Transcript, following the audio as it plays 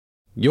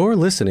You're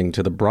listening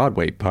to the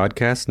Broadway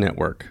Podcast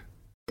Network.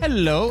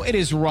 Hello, it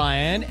is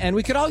Ryan, and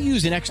we could all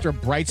use an extra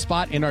bright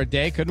spot in our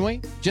day, couldn't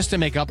we? Just to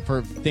make up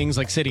for things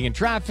like sitting in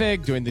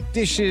traffic, doing the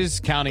dishes,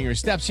 counting your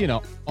steps, you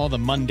know, all the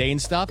mundane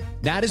stuff.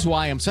 That is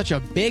why I'm such a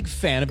big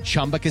fan of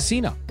Chumba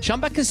Casino.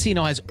 Chumba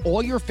Casino has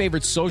all your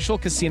favorite social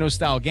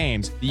casino-style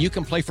games that you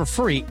can play for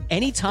free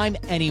anytime,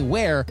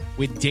 anywhere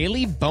with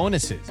daily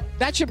bonuses.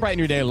 That should brighten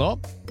your day a little.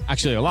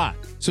 Actually, a lot.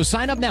 So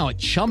sign up now at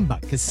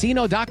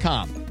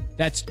ChumbaCasino.com.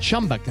 That's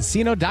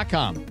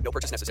ChumbaCasino.com. No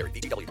purchase necessary.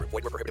 VGW Group.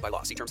 Void where prohibited by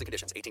law. See terms and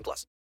conditions.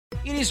 18+.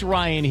 It is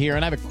Ryan here,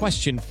 and I have a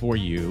question for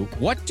you.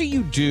 What do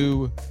you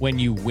do when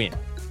you win?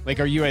 Like,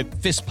 are you a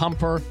fist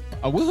pumper,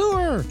 a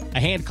woohooer, a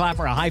hand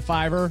clapper, a high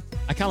fiver?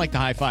 I kind of like the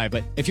high five,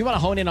 but if you want to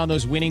hone in on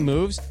those winning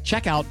moves,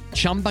 check out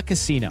Chumba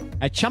Casino.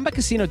 At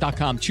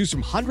ChumbaCasino.com, choose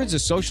from hundreds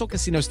of social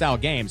casino-style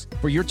games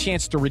for your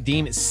chance to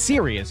redeem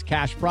serious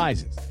cash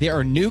prizes. There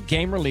are new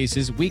game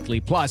releases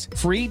weekly, plus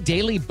free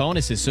daily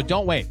bonuses, so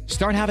don't wait.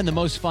 Start having the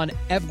most fun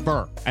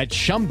ever at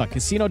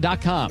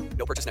ChumbaCasino.com.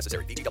 No purchase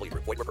necessary. VGW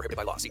Group. Void where prohibited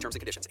by law. See terms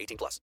and conditions.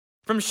 18+.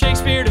 From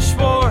Shakespeare to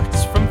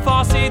Schwartz, from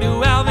Fosse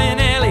to Alvin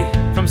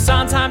Ailey, from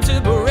Sondheim to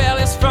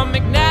Bareilles, from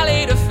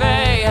McNally to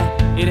Fay.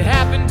 It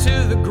happened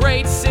to the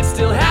greats, it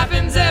still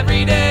happens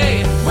every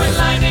day. When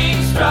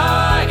lightning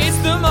strikes, it's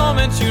the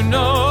moment you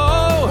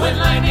know. When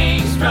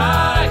lightning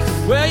strikes,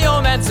 where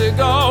you're meant to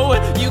go.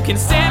 You can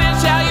stand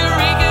and shout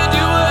Eureka,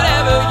 do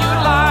whatever you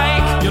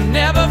like. You'll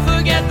never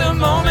forget the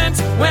moment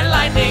when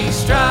lightning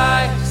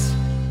strikes.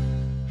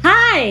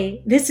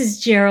 Hi, this is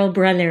Gerald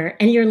Brunner,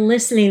 and you're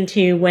listening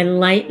to When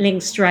Lightning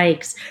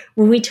Strikes,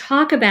 where we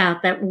talk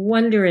about that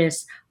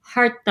wondrous,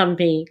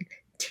 heart-thumping,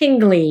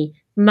 tingly,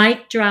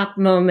 mic drop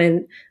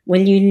moment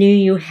when you knew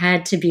you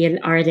had to be an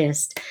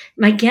artist.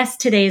 My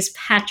guest today is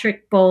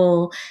Patrick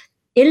Bohl.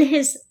 In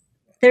his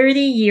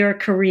 30-year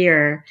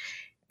career,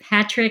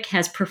 Patrick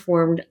has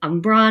performed on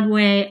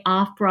Broadway,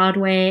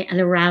 off-Broadway, and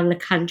around the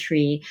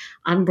country.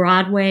 On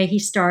Broadway, he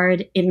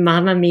starred in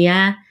Mamma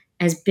Mia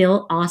as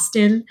Bill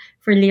Austin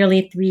for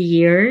nearly 3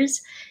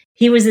 years.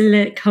 He was in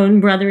the Coen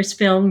Brothers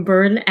film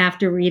Burn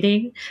After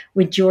Reading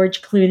with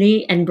George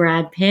Clooney and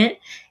Brad Pitt,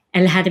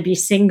 and Had to Be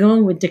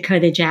Single with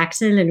Dakota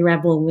Jackson and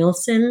Rebel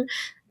Wilson.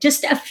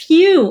 Just a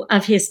few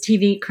of his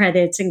TV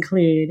credits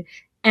include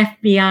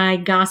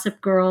FBI,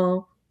 Gossip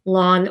Girl,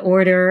 Law and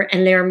Order,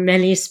 and there are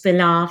many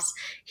spin-offs.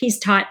 He's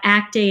taught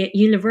acting at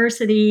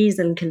universities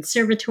and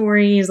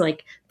conservatories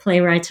like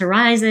Playwrights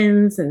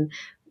Horizons and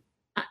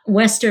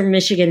Western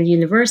Michigan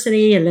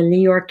University and the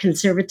New York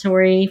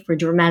Conservatory for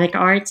Dramatic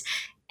Arts.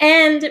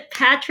 And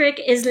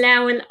Patrick is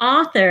now an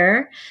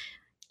author.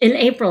 In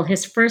April,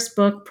 his first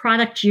book,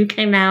 Product U,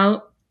 came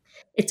out.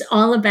 It's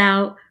all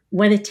about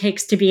what it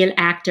takes to be an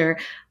actor.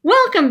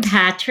 Welcome,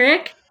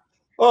 Patrick.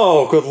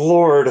 Oh, good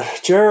Lord.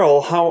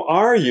 Gerald, how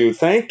are you?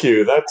 Thank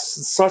you.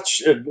 That's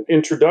such an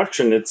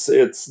introduction.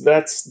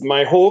 That's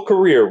my whole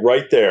career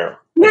right there.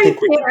 I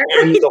think we can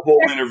end the whole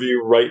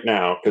interview right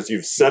now because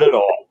you've said it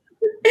all.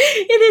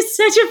 It is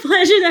such a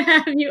pleasure to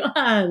have you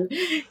on.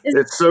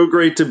 It's so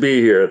great to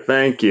be here.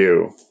 Thank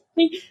you.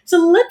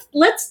 So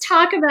let's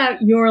talk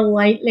about your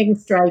lightning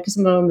strikes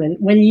moment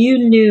when you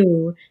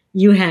knew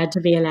you had to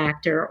be an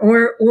actor,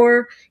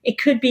 or it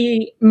could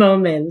be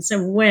moments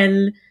of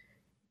when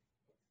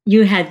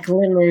you had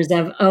glimmers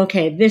of,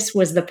 okay, this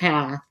was the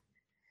path.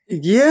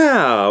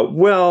 Yeah,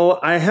 well,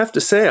 I have to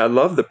say I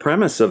love the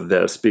premise of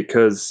this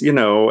because, you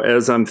know,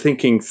 as I'm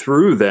thinking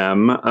through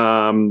them,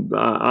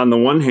 on the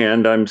one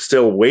hand, I'm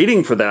still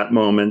waiting for that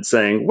moment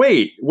saying,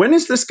 wait, when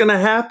is this going to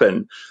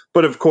happen?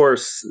 But of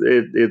course,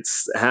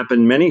 it's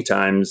happened many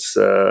times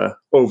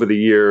over the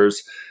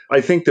years. I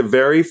think the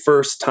very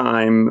first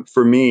time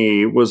for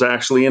me was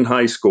actually in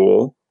high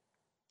school.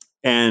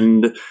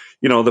 And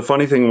you know, the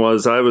funny thing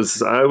was I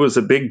was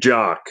a big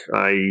jock.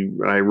 I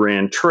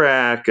ran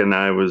track and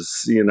I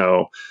was, you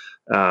know,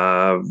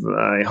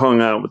 I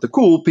hung out with the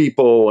cool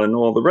people and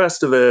all the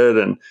rest of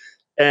it.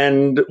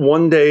 And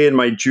one day in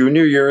my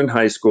junior year in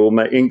high school,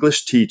 my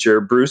English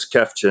teacher, Bruce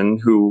Kefchin,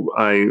 who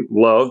I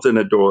loved and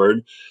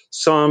adored,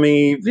 saw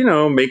me, you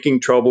know, making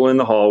trouble in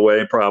the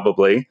hallway,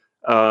 probably,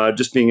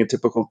 just being a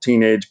typical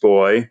teenage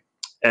boy.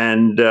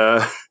 And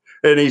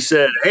he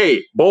said,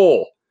 "Hey,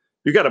 Bohl,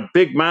 you got a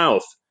big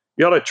mouth.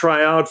 You ought to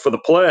try out for the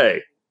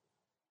play."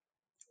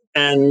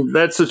 And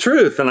that's the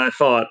truth. And I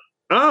thought,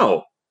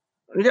 oh,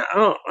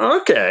 yeah,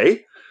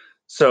 okay.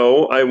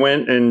 So I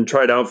went and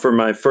tried out for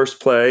my first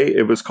play.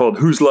 It was called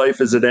Whose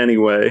Life Is It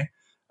Anyway?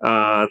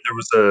 There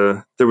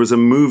was a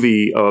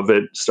movie of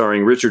it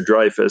starring Richard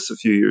Dreyfuss a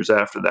few years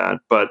after that.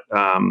 But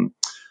I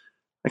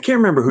can't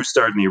remember who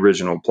starred in the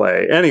original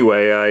play.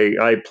 Anyway,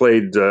 I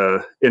played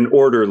an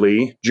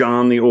orderly,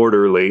 John the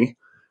Orderly,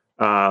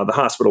 the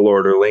hospital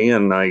orderly,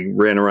 and I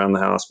ran around the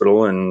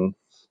hospital.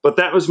 But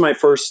that was my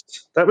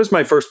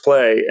first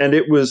play, and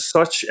it was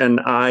such an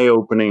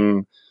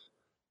eye-opening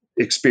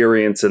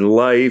experience in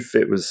life.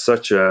 It was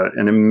such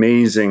an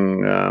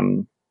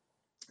amazing,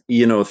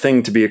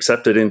 thing to be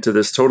accepted into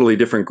this totally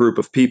different group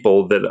of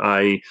people that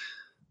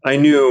I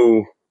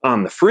knew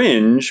on the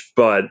fringe,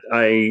 but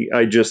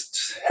I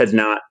just had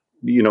not,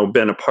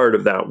 been a part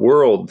of that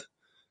world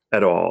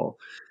at all.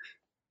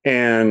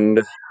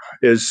 And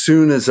as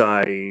soon as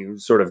I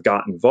sort of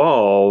got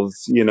involved,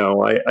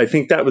 I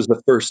think that was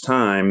the first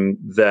time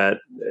that,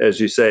 as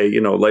you say,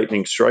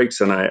 lightning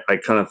strikes. And I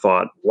kind of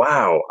thought,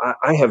 wow,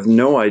 I have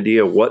no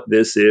idea what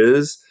this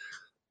is,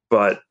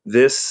 but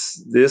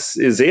this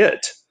is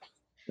it.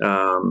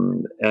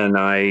 And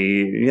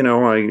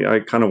I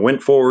kind of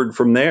went forward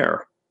from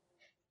there.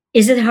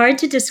 Is it hard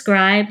to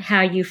describe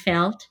how you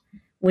felt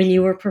when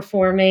you were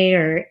performing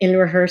or in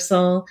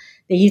rehearsal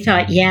that you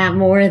thought, yeah,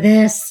 more of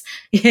this?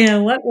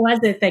 What was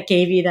it that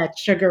gave you that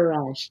sugar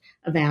rush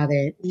about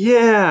it?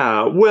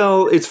 Yeah,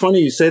 well, it's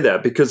funny you say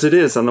that because it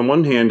is. On the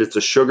one hand, it's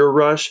a sugar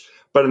rush,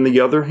 but on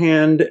the other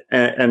hand,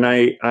 and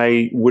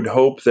I would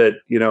hope that,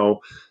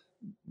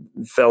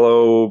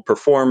 fellow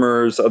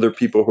performers, other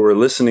people who are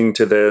listening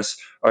to this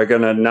are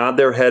going to nod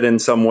their head in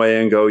some way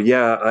and go,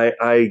 yeah,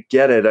 I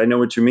get it. I know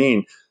what you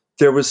mean.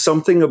 There was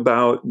something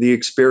about the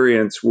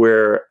experience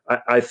where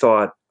I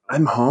thought,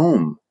 I'm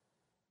home.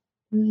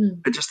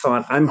 Mm. I just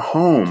thought, I'm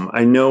home.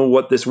 I know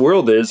what this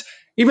world is,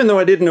 even though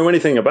I didn't know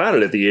anything about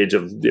it at the age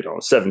of,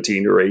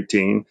 17 or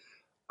 18.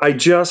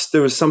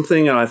 There was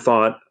something, and I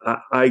thought,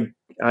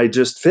 I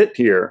just fit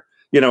here.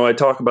 I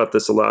talk about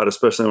this a lot,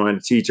 especially when I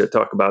teach. I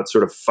talk about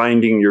sort of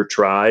finding your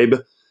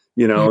tribe,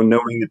 knowing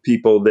the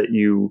people that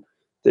you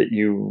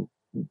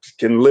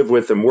can live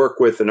with and work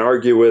with and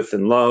argue with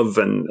and love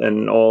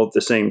and all at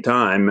the same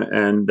time.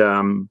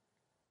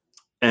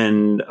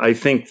 And I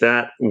think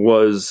that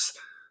was,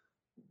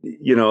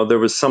 there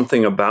was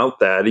something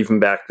about that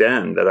even back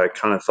then that I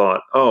kind of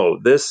thought, oh,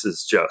 this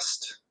is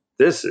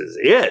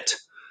it.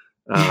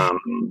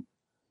 And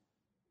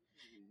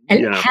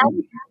you know, how?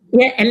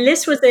 Yeah, and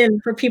this was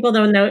for people who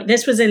don't know,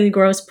 this was in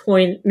Grosse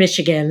Pointe,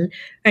 Michigan,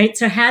 right?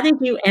 So how did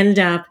you end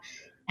up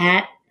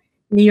at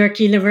New York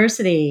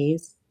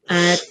University's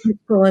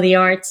School of the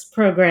Arts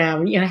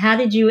program? How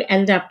did you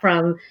end up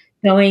from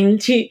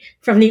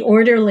from the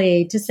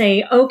orderly to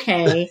say,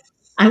 okay,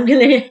 I'm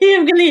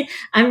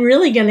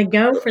really gonna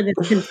go for this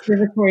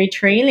conservatory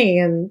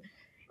training and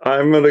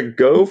I'm going to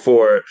go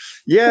for it.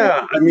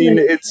 Yeah. I mean,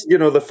 it's,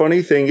 the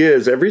funny thing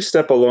is, every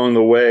step along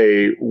the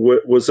way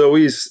was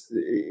always,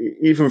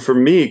 even for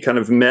me, kind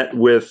of met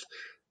with,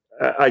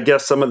 I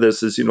guess some of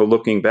this is,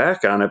 looking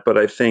back on it, but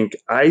I think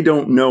I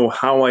don't know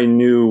how I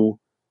knew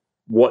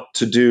what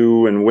to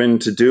do and when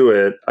to do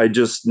it. I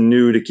just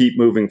knew to keep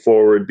moving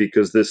forward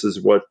because this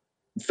is what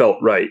felt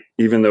right,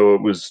 even though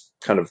it was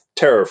kind of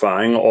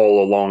terrifying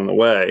all along the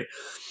way.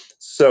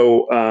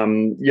 So,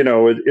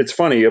 it's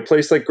funny. A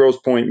place like Grosse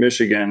Pointe,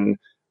 Michigan,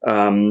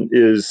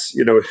 is,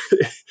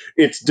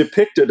 it's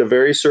depicted a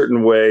very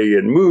certain way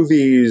in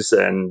movies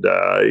and,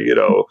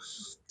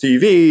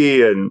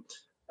 TV, and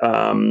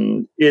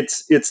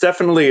it's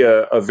definitely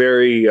a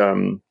very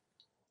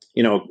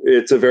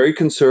it's a very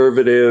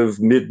conservative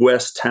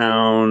Midwest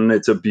town.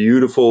 It's a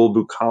beautiful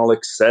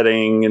bucolic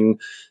setting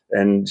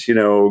and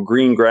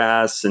green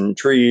grass and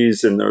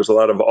trees, and there's a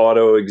lot of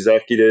auto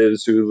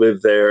executives who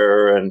live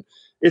there, and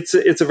it's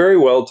a very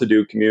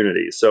well-to-do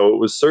community. So it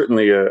was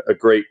certainly a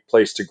great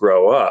place to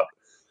grow up.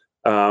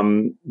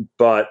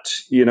 But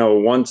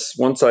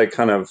once I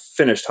kind of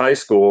finished high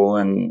school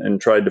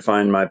and tried to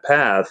find my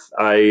path,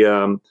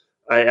 I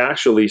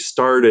actually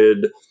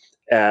started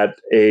at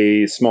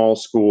a small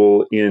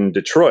school in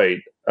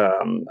Detroit.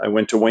 I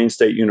went to Wayne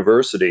State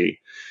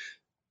University,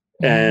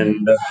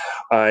 and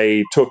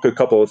I took a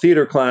couple of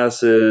theater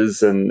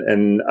classes,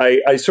 and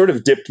I sort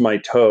of dipped my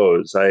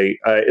toes. I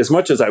as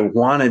much as I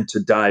wanted to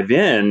dive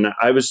in,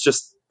 I was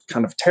just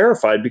kind of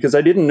terrified because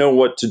I didn't know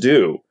what to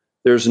do.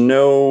 There's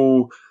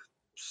no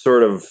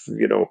sort of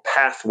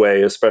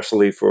pathway,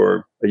 especially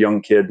for a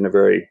young kid in a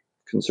very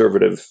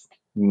conservative,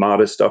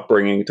 modest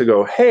upbringing, to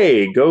go,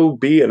 hey, go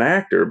be an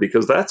actor,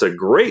 because that's a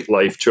great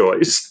life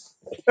choice.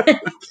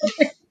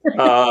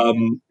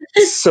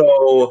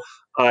 So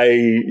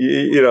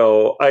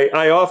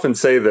I often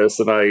say this,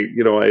 and I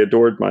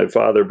adored my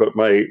father, but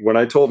when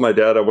I told my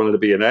dad I wanted to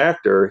be an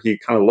actor, he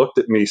kind of looked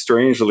at me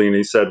strangely and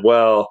he said,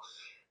 well,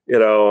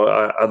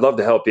 I'd love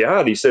to help you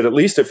out. He said, at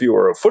least if you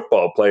were a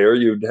football player,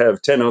 you'd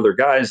have 10 other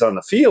guys on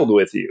the field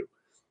with you.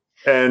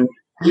 And,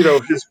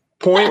 his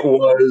point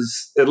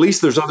was, at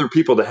least there's other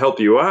people to help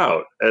you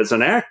out. As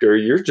an actor,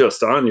 you're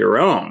just on your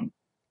own.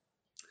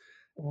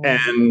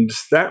 And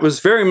that was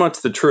very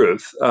much the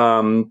truth.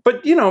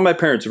 But, my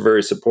parents are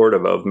very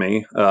supportive of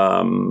me.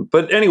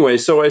 But anyway,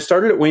 so I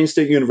started at Wayne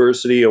State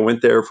University. I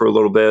went there for a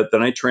little bit.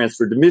 Then I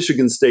transferred to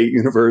Michigan State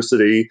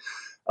University.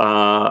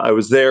 I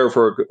was there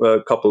for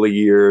a couple of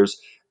years.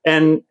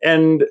 And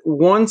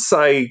once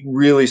I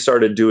really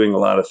started doing a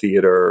lot of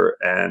theater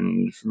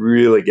and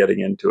really getting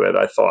into it,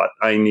 I thought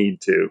I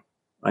need to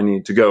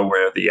go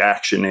where the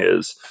action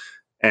is.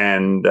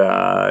 And,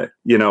 I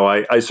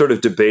sort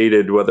of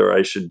debated whether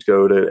I should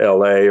go to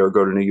LA or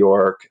go to New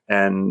York.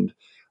 And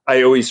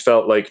I always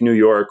felt like New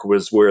York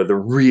was where the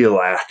real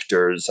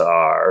actors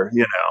are,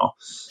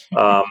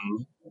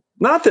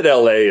 Not that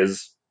LA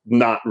is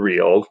not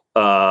real.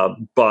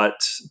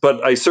 But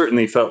I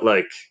certainly felt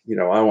like,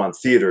 I want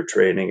theater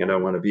training and I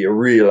want to be a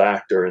real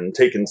actor and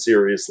taken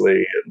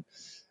seriously.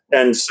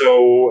 And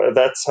so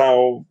that's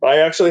how I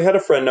actually had a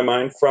friend of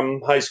mine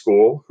from high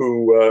school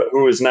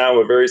who is now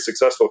a very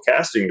successful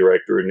casting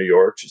director in New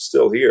York. She's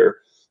still here.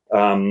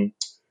 Her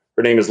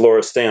name is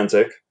Laura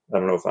Stanzik. I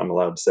don't know if I'm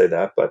allowed to say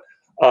that, but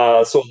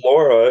so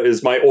Laura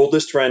is my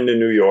oldest friend in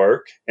New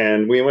York,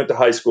 and we went to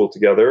high school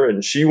together,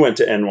 and she went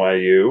to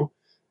NYU,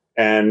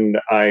 and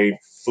I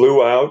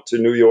flew out to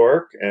New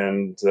York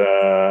and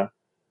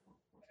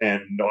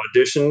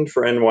auditioned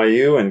for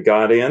NYU and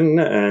got in,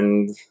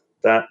 and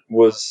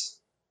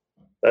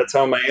that's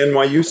how my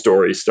NYU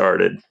story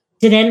started.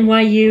 Did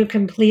NYU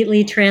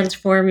completely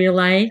transform your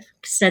life,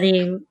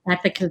 studying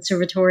at the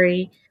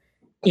conservatory,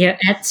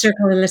 at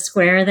Circle in the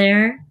Square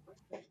there?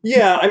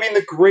 Yeah, I mean,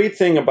 the great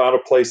thing about a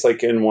place like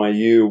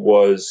NYU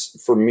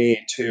was, for me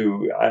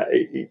too,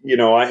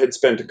 I had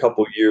spent a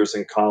couple years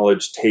in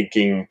college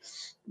taking,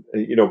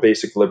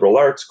 basic liberal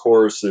arts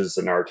courses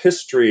and art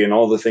history and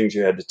all the things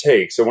you had to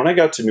take. So when I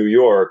got to New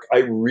York,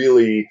 I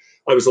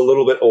was a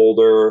little bit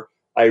older.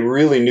 I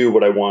really knew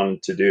what I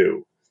wanted to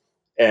do.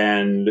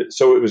 And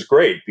so it was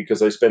great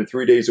because I spent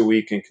 3 days a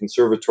week in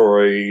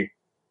conservatory,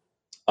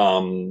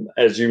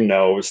 as you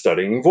know,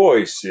 studying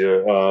voice,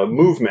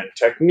 movement,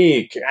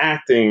 technique,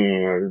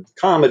 acting,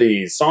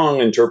 comedy,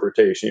 song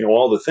interpretation,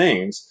 all the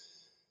things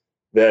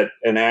that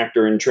an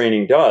actor in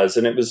training does.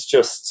 And it was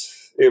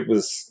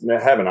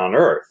heaven on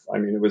earth. I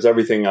mean, it was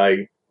everything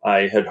I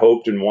had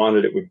hoped and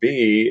wanted it would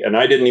be. And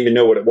I didn't even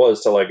know what it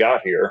was till I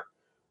got here.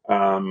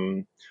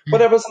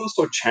 But I was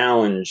also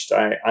challenged.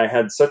 I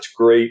had such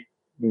great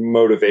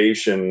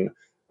motivation,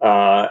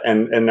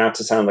 and not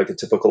to sound like a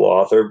typical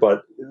author,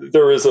 but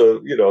there is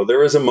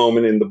a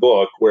moment in the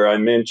book where I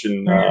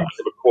mention, I have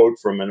a quote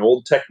from an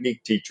old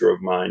technique teacher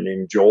of mine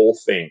named Joel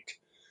Fink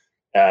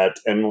at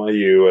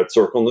NYU at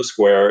Circle in the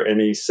Square.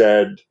 And he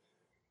said,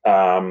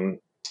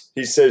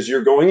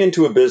 you're going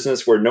into a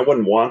business where no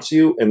one wants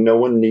you and no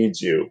one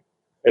needs you.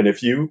 And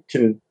if you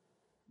can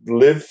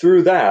live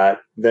through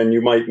that, then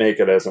you might make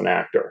it as an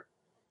actor.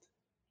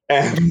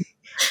 And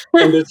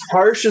as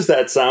harsh as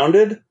that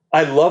sounded,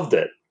 I loved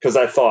it because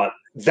I thought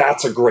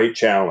that's a great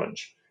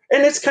challenge.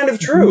 And it's kind of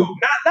true.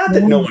 Not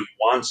that no one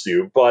wants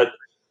you, but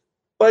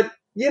there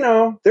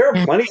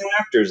are plenty of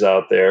actors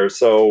out there.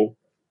 So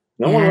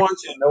no one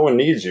wants you, no one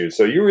needs you.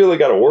 So you really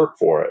got to work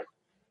for it.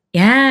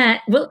 Yeah.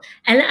 Well,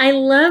 and I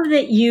love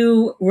that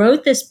you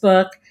wrote this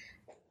book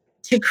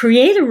to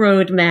create a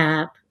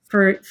roadmap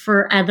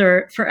for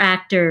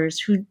actors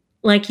who,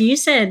 like you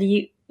said,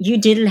 you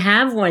didn't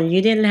have one.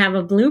 You didn't have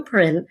a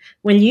blueprint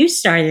when you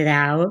started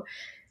out.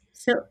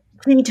 So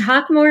can you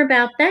talk more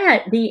about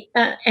that?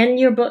 And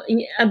your book,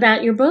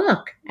 about your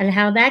book and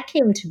how that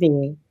came to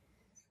be?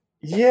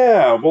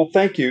 Yeah, well,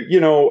 thank you.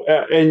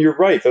 And you're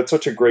right. That's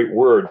such a great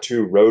word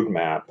too,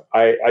 roadmap.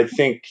 I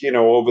think,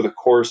 over the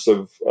course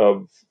of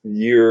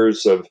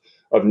years of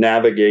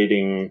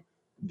navigating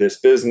this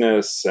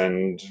business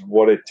and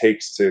what it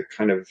takes to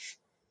kind of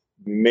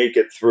make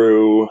it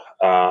through,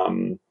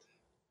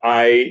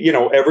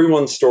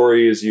 everyone's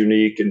story is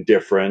unique and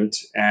different.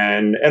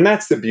 And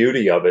that's the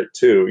beauty of it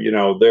too.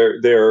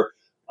 They're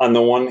on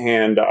the one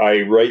hand,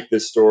 I write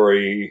this book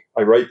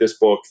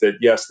that,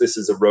 yes, this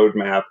is a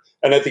roadmap.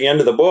 And at the end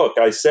of the book,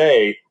 I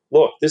say,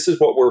 look, this is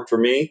what worked for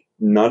me.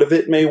 None of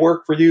it may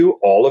work for you.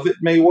 All of it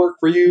may work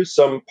for you.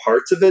 Some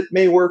parts of it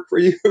may work for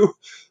you.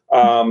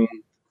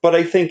 But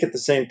I think at the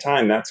same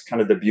time, that's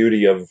kind of the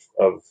beauty of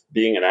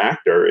being an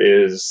actor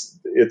is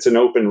it's an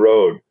open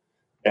road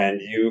and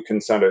you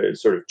can sort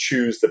of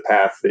choose the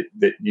path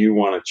that you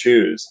want to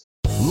choose.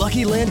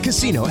 Lucky Land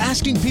Casino,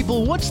 asking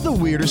people, what's the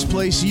weirdest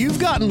place you've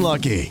gotten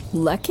lucky?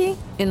 Lucky?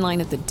 In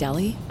line at the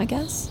deli, I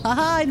guess?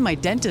 Aha, in my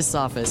dentist's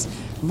office.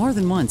 More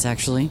than once,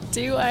 actually.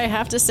 Do I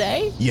have to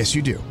say? Yes,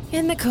 you do.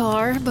 In the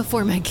car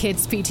before my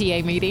kids'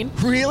 PTA meeting.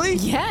 Really?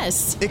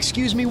 Yes.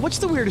 Excuse me, what's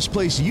the weirdest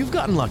place you've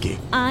gotten lucky?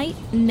 I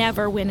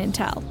never win and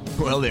tell.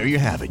 Well, there you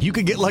have it. You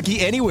can get lucky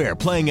anywhere,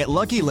 playing at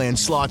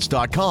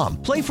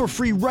LuckyLandSlots.com. Play for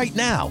free right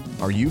now.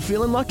 Are you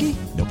feeling lucky?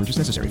 No purchase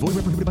necessary. Void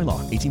where prohibited by law.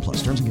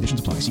 18+. Terms and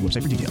conditions apply. See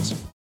website for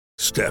details.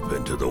 Step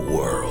into the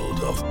world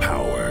of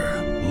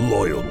power,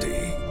 loyalty,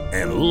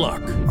 and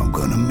luck. I'm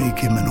gonna make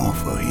him an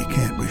offer he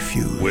can't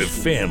refuse. With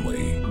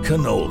family,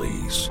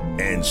 cannolis,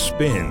 and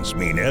spins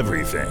mean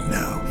everything.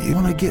 Now, you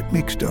wanna get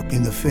mixed up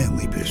in the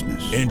family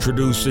business.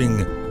 Introducing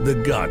The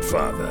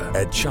Godfather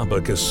at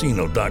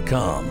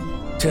ChumbaCasino.com.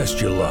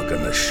 Test your luck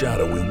in the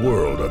shadowy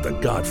world of The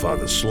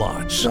Godfather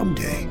slot.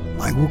 Someday,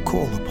 I will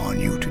call upon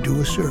you to do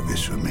a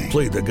service for me.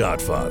 Play The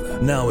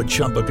Godfather, now at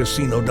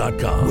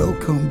ChumbaCasino.com.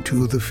 Welcome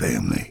to the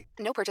family.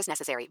 No purchase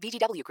necessary.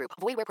 VGW Group.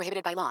 Void where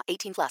prohibited by law.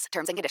 18+.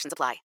 Terms and conditions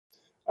apply.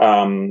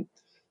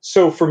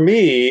 So for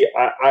me,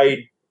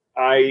 I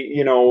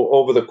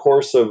over the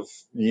course of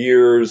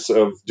years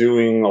of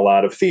doing a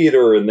lot of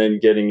theater and then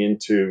getting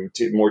into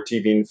more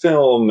TV and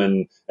film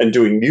and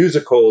doing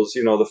musicals,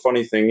 the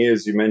funny thing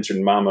is, you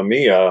mentioned Mamma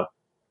Mia.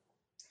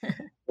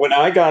 When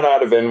I got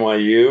out of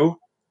NYU,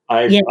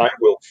 I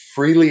will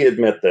freely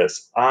admit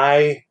this.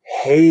 I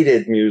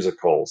hated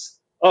musicals.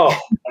 Oh,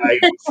 I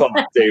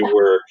thought they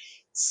were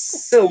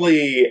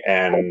silly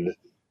and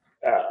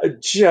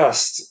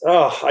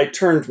I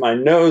turned my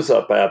nose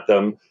up at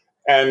them.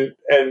 And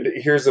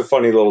here's a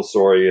funny little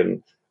story.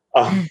 And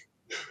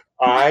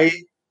I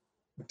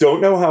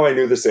don't know how I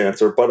knew this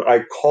answer, but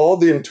I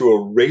called into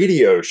a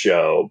radio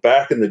show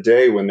back in the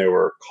day when there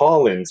were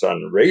call-ins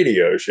on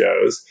radio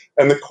shows.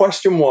 And the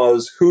question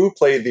was, who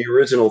played the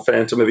original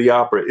Phantom of the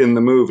Opera in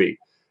the movie?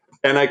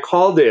 And I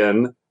called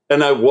in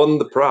and I won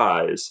the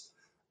prize.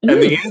 And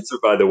the answer,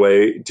 by the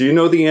way, do you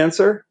know the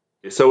answer?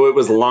 So it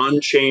was Lon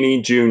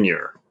Chaney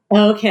Jr.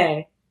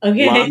 Okay.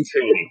 Lon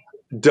Chaney.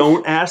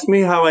 Don't ask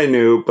me how I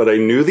knew, but I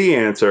knew the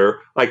answer.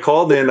 I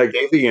called in, I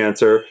gave the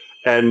answer,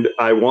 and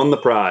I won the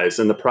prize.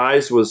 And the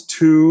prize was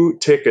 2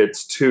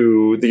 tickets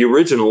to the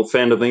original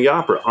Phantom of the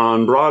Opera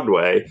on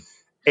Broadway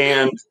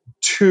and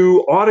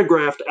 2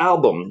 autographed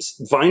albums,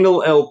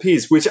 vinyl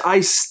LPs, which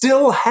I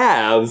still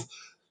have,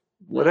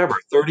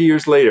 30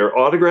 years later,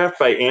 autographed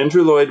by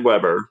Andrew Lloyd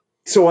Webber.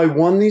 So I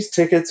won these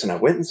tickets and I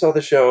went and saw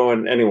the show.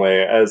 And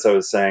anyway, as I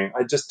was saying,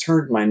 I just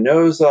turned my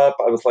nose up.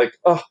 I was like,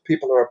 oh,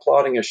 people are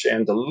applauding a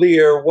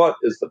chandelier. What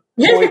is the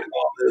point of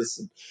all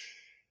this?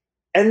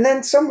 And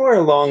then somewhere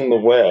along the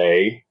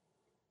way,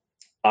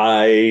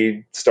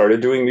 I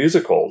started doing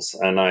musicals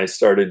and I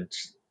started,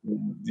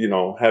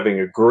 having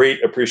a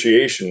great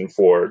appreciation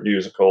for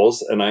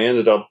musicals. And I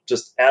ended up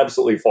just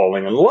absolutely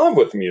falling in love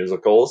with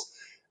musicals.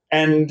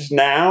 And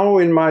now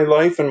in my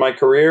life and my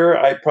career,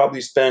 I probably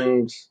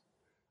spend...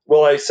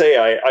 Well, I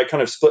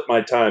kind of split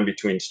my time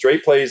between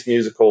straight plays,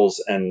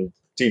 musicals, and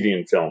TV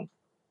and film.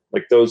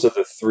 Like those are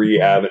the 3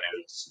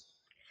 avenues.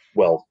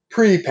 Well,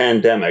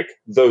 pre-pandemic,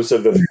 those are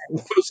the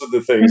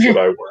things that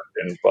I work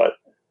in. But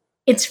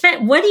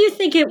what do you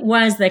think it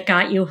was that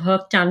got you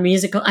hooked on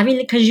musical? I mean,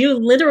 because you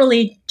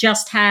literally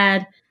just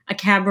had a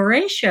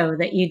cabaret show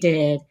that you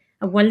did,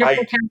 a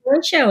wonderful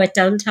cabaret show at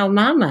Don't Tell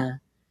Mama.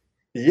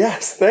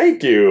 Yes,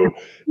 thank you.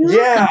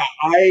 Yeah,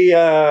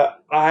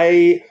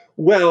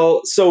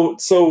 Well, so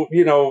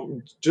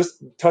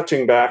just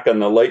touching back on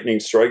the lightning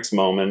strikes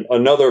moment,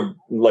 another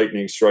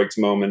lightning strikes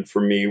moment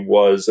for me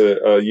was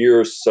a year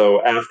or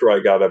so after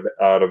I got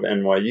out of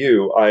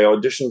NYU, I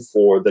auditioned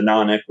for the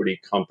Non-Equity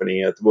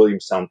Company at the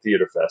Williamstown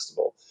Theater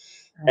Festival.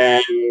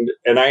 And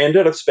I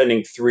ended up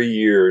spending 3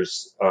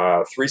 years,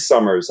 3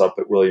 summers up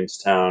at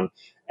Williamstown.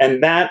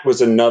 And that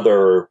was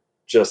another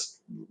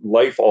just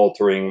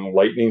life-altering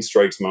lightning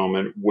strikes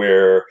moment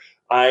where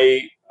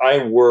I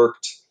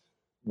worked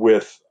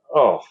with...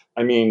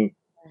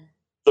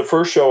 the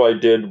first show I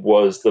did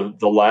was the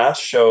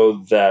last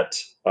show that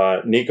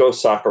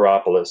Nikos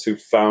Sakaropoulos, who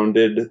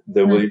founded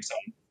the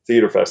Williamstown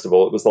Theater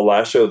Festival, it was the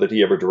last show that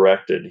he ever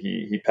directed.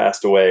 He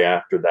passed away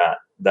after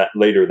that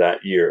later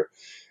that year.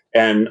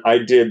 And I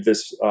did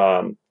this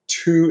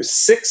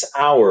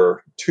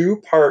 6-hour,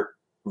 2-part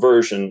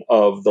version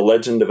of The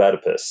Legend of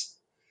Oedipus.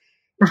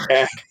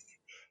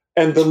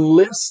 And the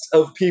list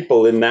of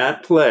people in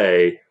that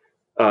play...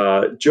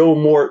 Joe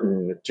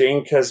Morton,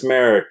 Jane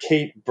Kasmera,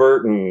 Kate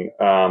Burton,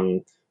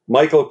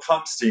 Michael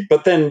Kupsty,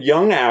 but then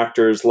young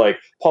actors like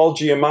Paul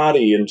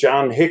Giamatti and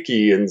John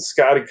Hickey and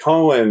Scotty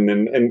Cohen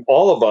and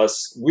all of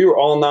us, we were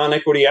all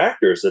non-equity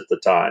actors at the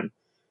time.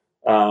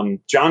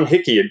 John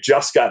Hickey had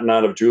just gotten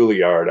out of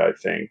Juilliard, I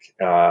think.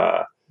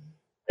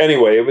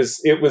 Anyway,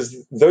 it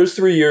was those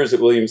 3 years at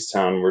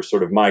Williamstown were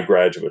sort of my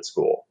graduate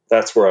school.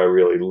 That's where I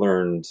really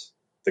learned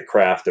the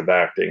craft of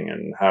acting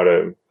and how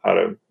to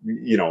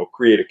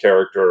create a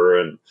character,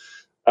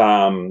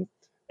 and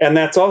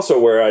that's also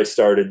where I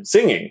started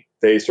singing.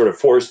 They sort of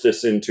forced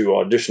us into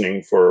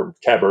auditioning for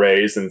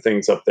cabarets and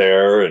things up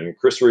there, and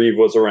Chris Reeve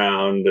was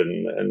around,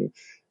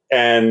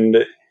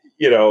 and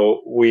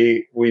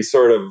we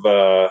sort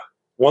of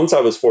once I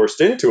was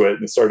forced into it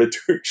and started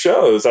doing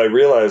shows, I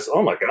realized,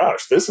 oh my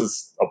gosh, this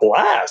is a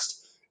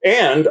blast,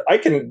 and I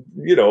can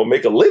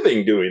make a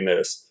living doing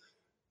this.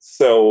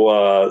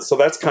 So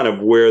that's kind of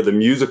where the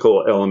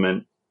musical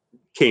element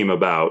came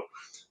about.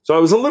 So I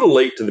was a little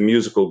late to the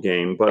musical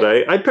game, but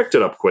I picked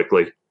it up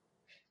quickly.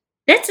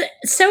 That's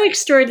so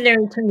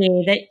extraordinary to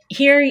me that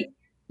here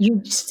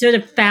you sort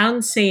of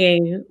found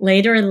singing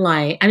later in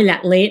life. I mean,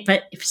 not late,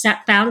 but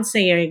found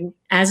singing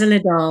as an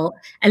adult,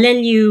 and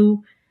then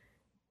you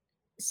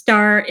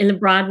star in the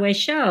Broadway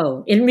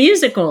show, in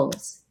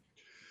musicals.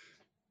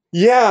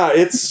 Yeah,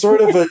 it's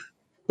sort of a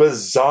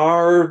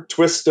bizarre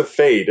twist of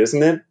fate,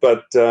 isn't it?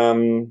 But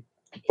I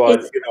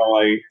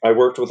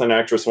worked with an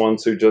actress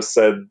once who just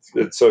said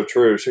it's so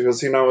true. She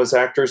goes, as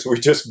actors, we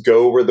just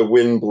go where the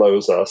wind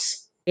blows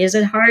us. Is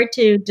it hard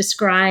to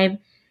describe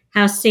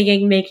how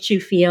singing makes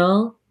you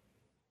feel?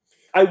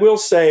 I will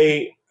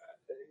say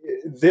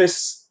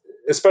this,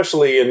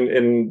 especially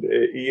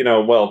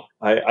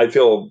I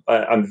feel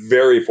I'm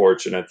very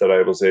fortunate that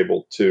I was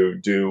able to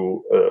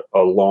do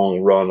a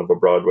long run of a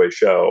Broadway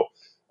show.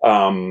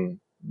 And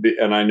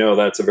I know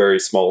that's a very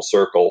small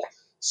circle.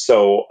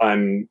 So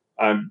I'm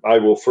I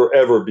will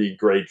forever be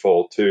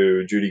grateful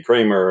to Judy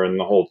Kramer and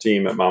the whole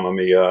team at Mamma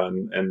Mia,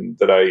 and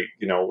that I,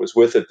 was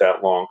with it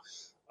that long.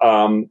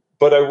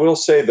 But I will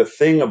say the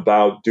thing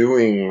about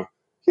doing,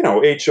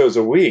 8 shows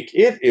a week,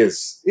 it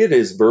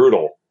is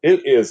brutal.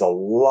 It is a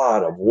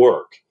lot of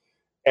work.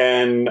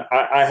 And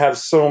I have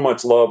so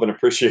much love and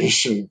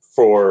appreciation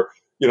for,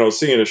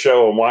 seeing a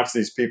show and watch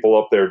these people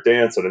up there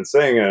dancing and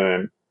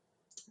singing.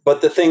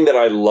 But the thing that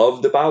I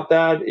loved about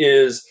that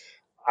is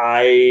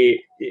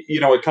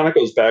it kind of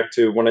goes back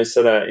to when I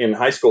said in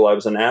high school I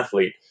was an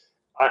athlete.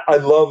 I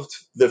loved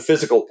the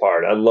physical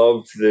part. I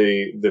loved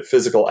the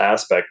physical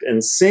aspect.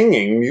 And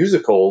singing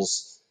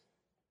musicals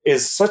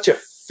is such a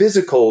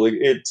physical,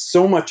 it's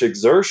so much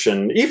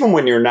exertion, even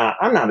when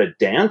I'm not a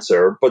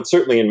dancer, but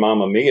certainly in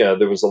Mamma Mia,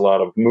 there was a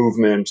lot of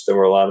movement. There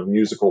were a lot of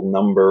musical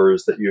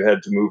numbers that you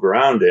had to move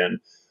around in.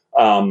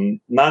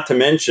 Not to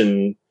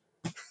mention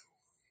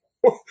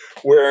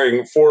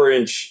wearing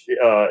 4-inch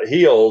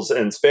heels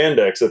and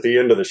spandex at the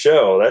end of the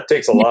show. That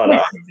takes a lot out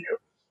of you.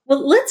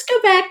 Well, let's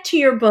go back to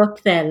your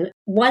book then.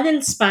 What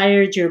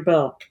inspired your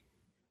book?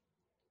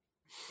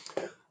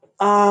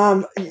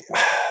 What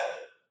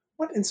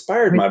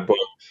inspired my book?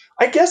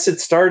 I guess it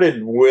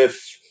started with,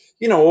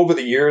 over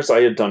the years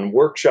I had done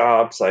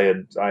workshops. I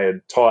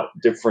had taught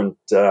different,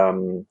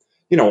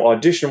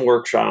 audition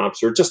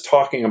workshops, or just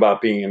talking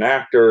about being an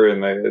actor,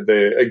 and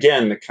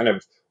the kind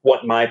of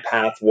what my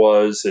path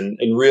was, and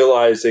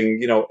realizing,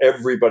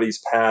 everybody's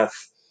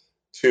path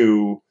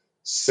to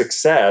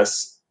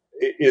success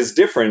is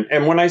different.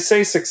 And when I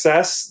say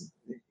success,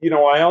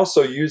 I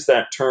also use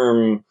that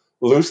term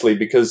loosely,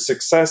 because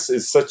success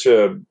is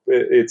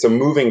it's a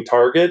moving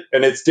target,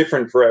 and it's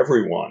different for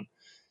everyone.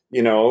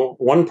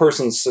 One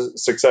person's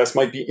success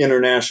might be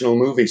international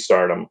movie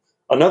stardom.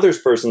 Another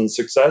person's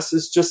success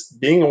is just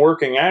being a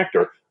working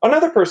actor.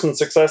 Another person's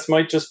success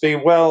might just be,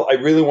 well, I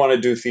really want to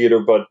do theater,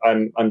 but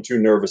I'm too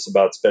nervous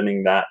about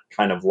spending that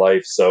kind of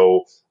life,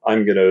 so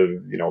I'm going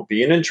to,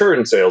 be an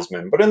insurance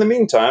salesman. But in the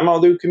meantime,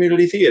 I'll do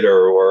community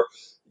theater, or,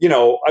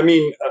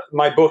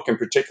 my book in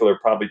particular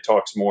probably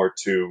talks more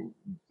to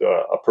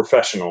a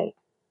professional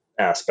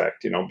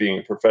aspect, being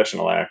a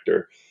professional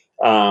actor.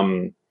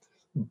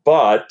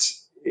 But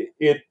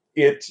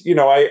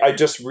I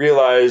just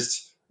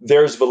realized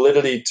there's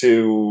validity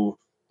to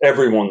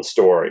everyone's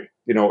story.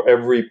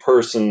 Every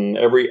person,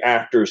 every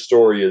actor's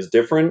story is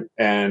different.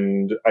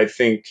 And I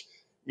think,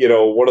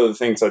 one of the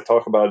things I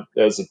talk about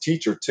as a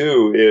teacher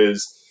too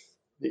is,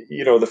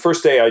 the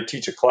first day I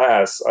teach a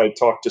class, I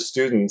talk to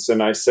students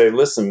and I say,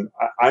 listen,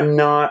 I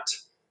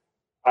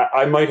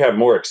might have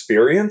more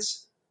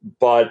experience,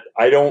 but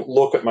I don't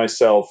look at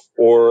myself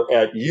or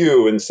at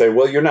you and say,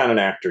 well, you're not an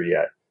actor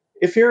yet.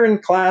 If you're in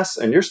class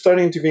and you're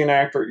studying to be an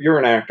actor, you're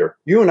an actor.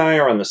 You and I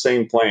are on the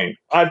same plane.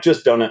 I've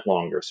just done it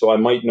longer, so I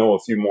might know a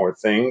few more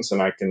things,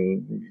 and I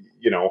can,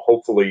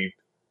 hopefully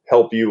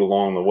help you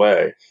along the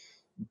way.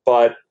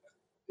 But,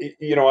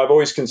 I've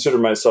always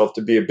considered myself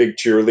to be a big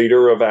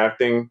cheerleader of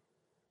acting,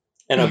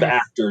 and of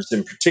actors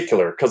in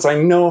particular, because I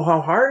know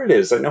how hard it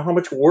is. I know how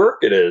much work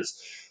it is,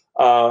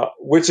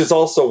 which is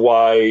also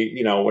why,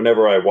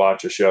 whenever I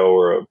watch a show,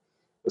 or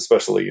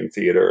especially in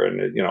theater,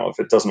 and, if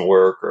it doesn't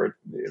work, or,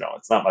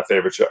 it's not my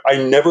favorite show,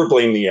 I never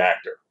blame the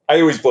actor. I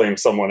always blame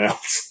someone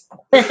else.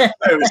 I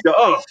always go,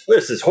 oh,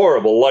 this is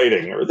horrible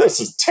lighting, or this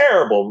is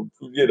terrible,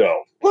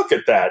 look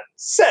at that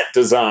set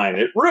design.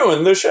 It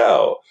ruined the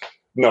show.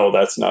 No,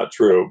 that's not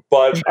true.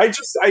 But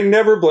I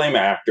never blame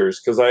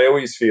actors, because I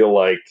always feel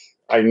like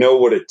I know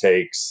what it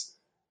takes,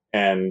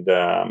 and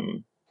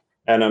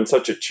I'm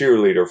such a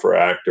cheerleader for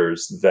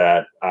actors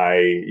that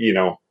I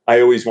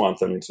always want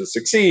them to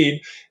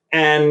succeed,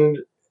 and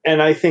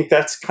I think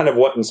that's kind of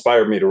what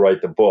inspired me to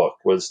write the book,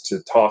 was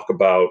to talk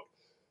about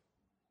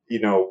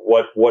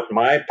what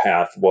my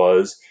path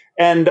was,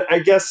 and I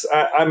guess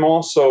I'm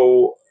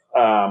also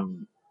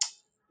I'm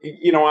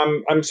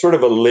sort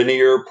of a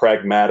linear,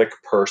 pragmatic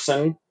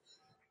person.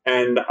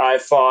 And I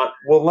thought,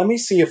 well, let me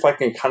see if I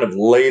can kind of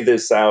lay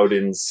this out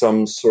in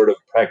some sort of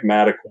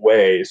pragmatic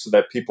way, so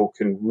that people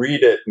can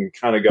read it and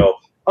kind of go,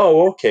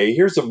 oh, okay,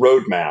 here's a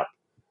roadmap,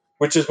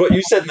 which is what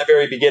you said in the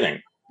very beginning.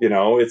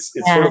 It's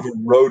sort of a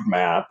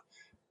roadmap.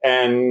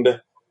 And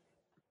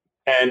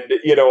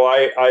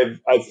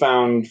I've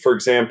found, for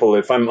example,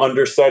 if I'm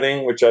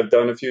understudying, which I've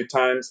done a few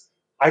times,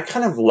 I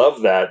kind of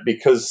love that,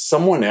 because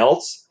someone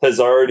else has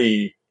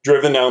already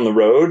driven down the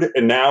road,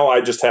 and now I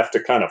just have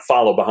to kind of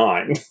follow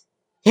behind.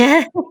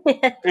 Yeah.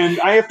 And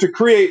I have to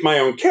create my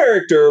own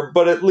character,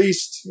 but at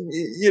least,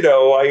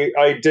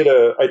 I did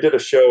a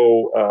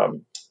show.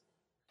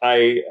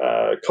 I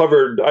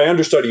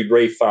understudied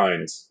Ralph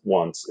Fiennes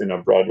once in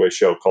a Broadway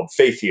show called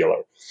Faith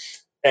Healer.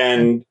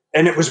 And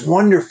it was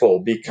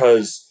wonderful,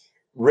 because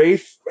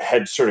Ralph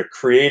had sort of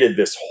created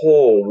this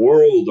whole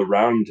world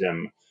around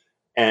him.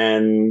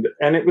 And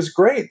it was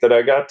great that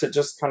I got to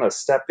just kind of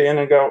step in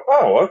and go,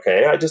 oh,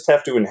 okay, I just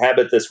have to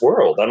inhabit this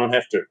world. I don't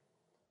have to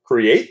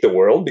create the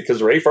world,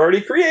 because Ralph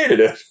already created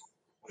it.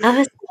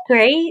 Oh, it's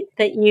great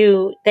that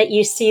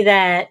you see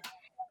that.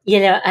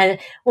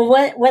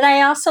 What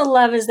I also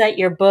love is that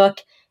your book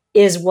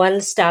is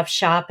one-stop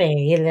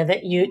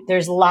shopping.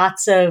 There's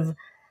lots of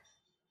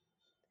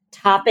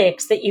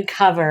topics that you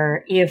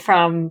cover,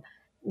 from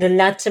the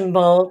nuts and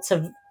bolts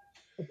of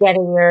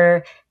getting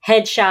your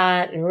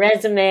headshot and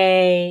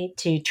resume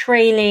to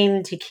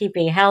training to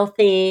keeping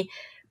healthy.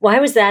 Why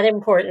was that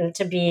important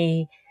to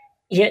be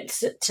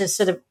to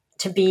sort of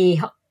to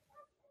be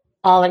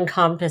all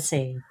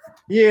encompassing?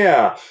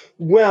 Yeah,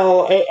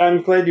 well,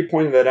 I'm glad you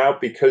pointed that out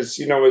because,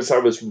 as I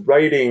was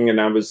writing and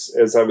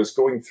as I was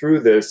going through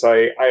this,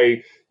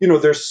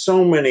 there's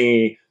so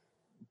many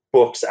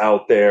books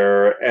out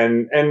there,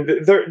 and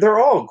they're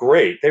all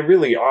great. They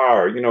really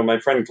are. My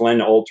friend Glenn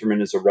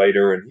Alterman is a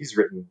writer, and he's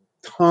written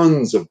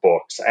tons of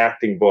books,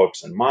 acting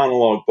books and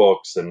monologue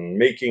books, and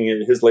making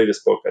it. His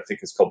latest book, I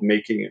think, is called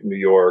Making It in New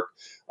York.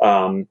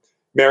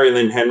 Mary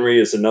Lynn Henry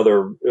is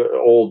another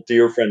old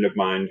dear friend of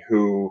mine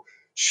who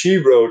she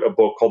wrote a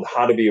book called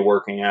How to Be a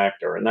Working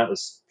Actor, and that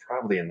was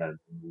probably in the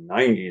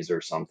 90s or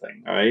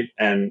something, right?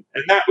 And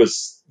that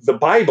was the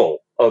Bible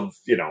of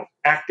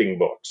acting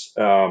books.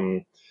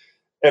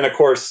 And of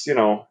course,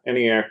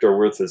 any actor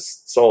worth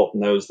his salt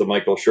knows the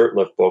Michael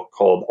Shurtleff book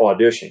called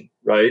Audition,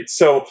 right?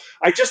 So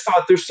I just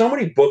thought there's so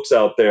many books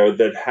out there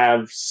that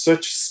have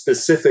such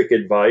specific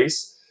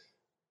advice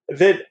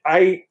that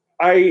I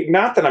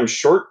not that I'm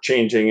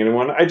shortchanging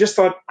anyone. I just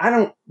thought I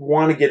don't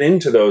want to get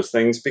into those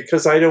things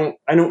because I don't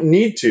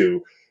need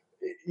to.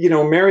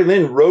 Mary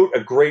Lynn wrote a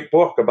great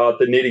book about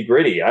the nitty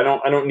gritty. I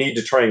don't need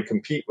to try and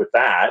compete with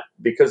that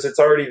because it's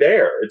already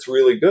there. It's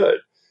really good.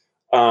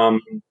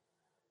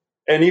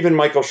 And even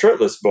Michael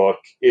Shurtleff's book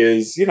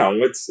is,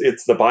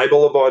 it's the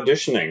Bible of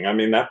auditioning. I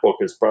mean, that book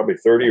is probably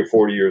 30 or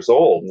 40 years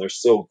old, and there's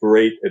still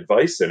great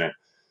advice in it.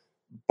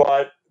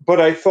 But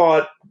I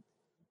thought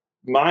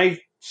my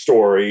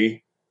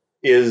story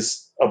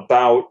is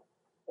about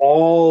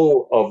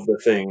all of the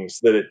things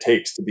that it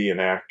takes to be an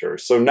actor.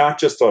 So not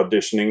just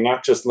auditioning,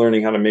 not just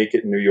learning how to make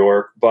it in New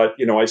York, but,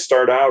 I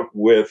start out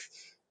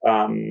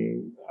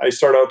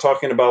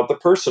talking about the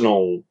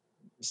personal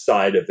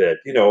side of it.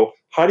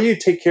 How do you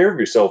take care of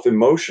yourself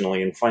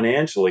emotionally and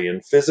financially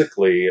and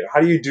physically?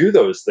 How do you do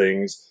those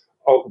things?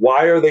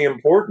 Why are they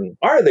important?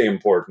 Are they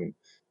important?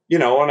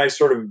 And I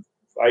sort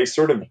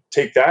of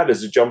take that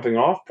as a jumping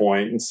off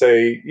point and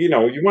say, you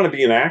want to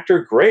be an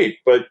actor, great,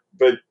 but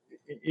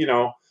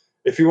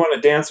if you want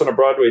to dance on a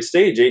Broadway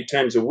stage 8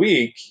 times a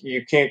week,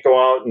 you can't go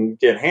out and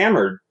get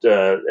hammered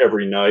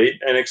every night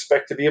and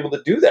expect to be able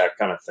to do that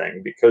kind of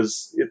thing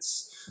because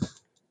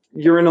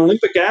you're an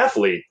Olympic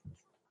athlete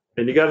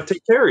and you got to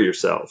take care of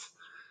yourself.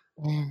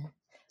 Yeah.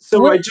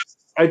 So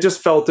I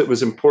just felt it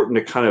was important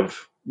to kind of,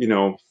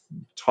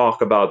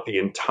 talk about the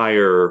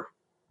entire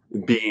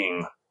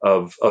being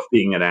of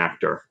being an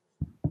actor.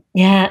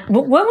 Yeah.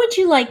 What would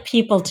you like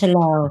people to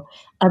know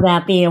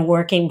about being a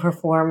working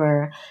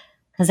performer?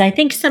 Because I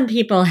think some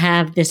people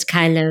have this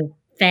kind of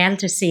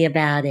fantasy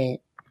about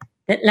it,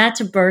 that not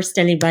to burst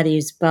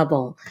anybody's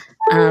bubble.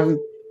 But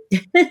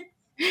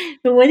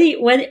what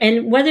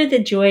are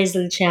the joys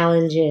and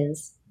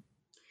challenges?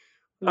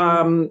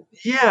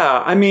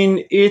 Yeah, I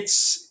mean,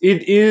 it's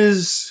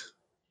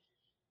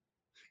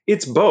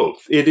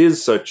both. It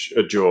is such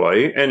a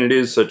joy and it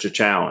is such a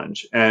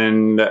challenge.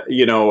 And,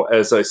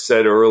 as I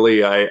said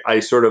early, I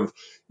sort of,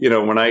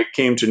 when I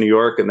came to New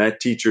York and that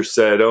teacher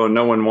said, oh,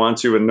 no one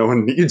wants you and no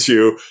one needs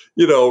you,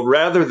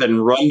 rather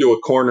than run to a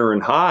corner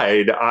and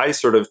hide, I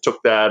sort of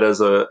took that as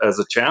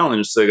a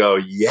challenge to go,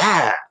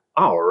 yeah,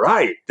 all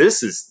right,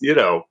 this is,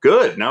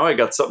 good. Now I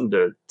got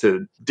something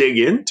to dig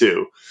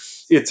into.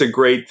 It's a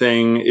great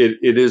thing.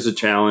 It is a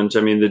challenge.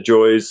 I mean, the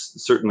joys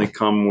certainly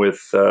come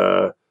with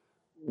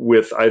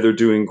either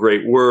doing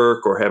great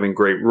work or having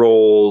great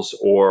roles,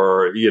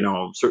 or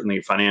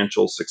certainly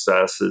financial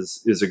success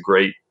is a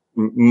great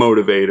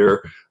motivator.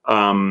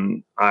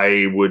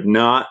 I would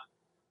not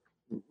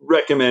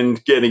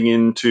recommend getting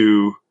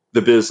into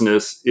the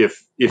business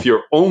if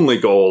your only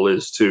goal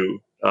is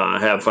to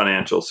have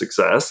financial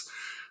success,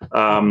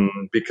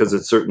 because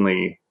it's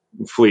certainly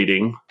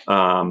fleeting.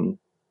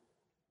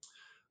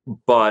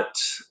 But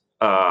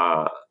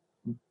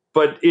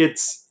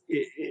it's,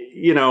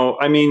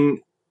 I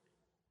mean,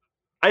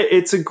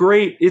 it's a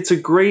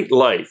great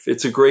life.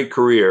 It's a great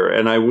career.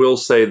 And I will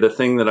say the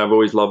thing that I've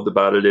always loved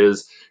about it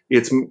is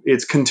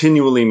it's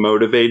continually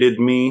motivated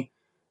me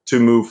to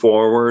move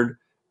forward.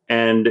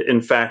 And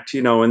in fact,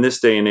 in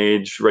this day and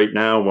age right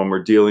now, when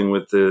we're dealing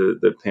with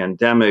the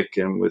pandemic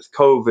and with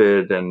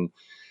COVID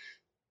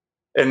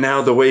and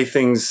now the way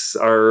things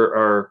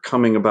are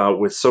coming about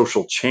with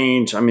social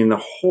change, I mean, the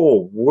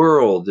whole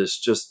world is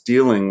just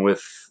dealing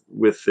with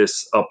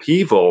this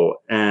upheaval,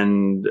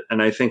 and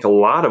I think a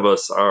lot of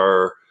us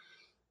are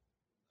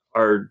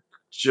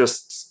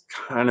just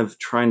kind of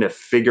trying to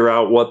figure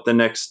out what the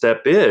next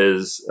step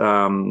is.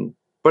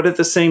 But at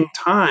the same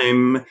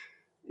time,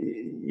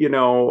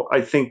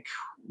 I think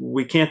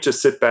we can't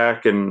just sit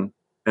back and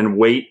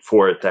wait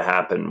for it to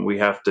happen. We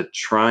have to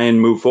try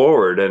and move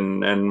forward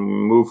and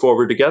move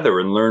forward together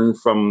and learn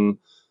from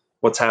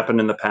what's happened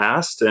in the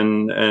past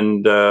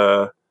and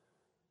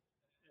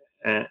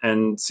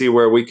and see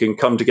where we can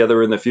come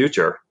together in the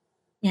future.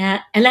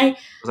 Yeah. And Does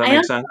that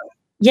make sense?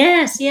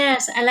 Yes,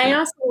 yes. And I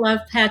also love,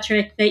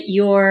 Patrick, that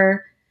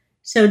you're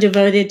so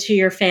devoted to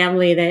your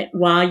family that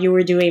while you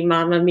were doing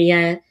Mamma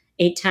Mia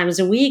 8 times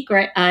a week,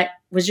 right?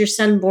 Was your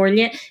son born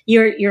yet?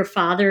 You're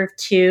father of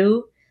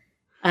 2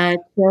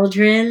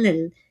 children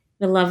and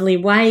the lovely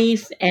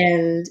wife,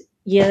 and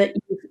you've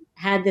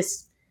had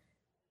this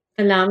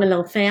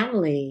phenomenal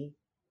family.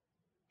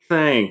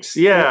 Thanks.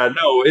 Yeah,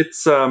 no,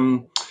 it's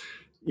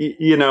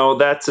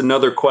that's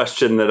another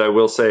question that I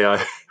will say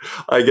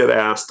I get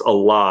asked a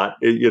lot.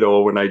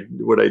 When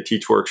I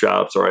teach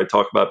workshops or I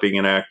talk about being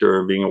an actor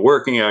and being a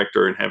working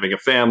actor and having a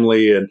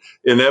family, and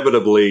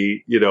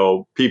inevitably,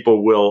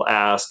 people will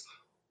ask,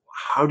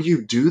 how do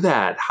you do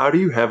that? How do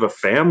you have a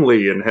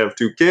family and have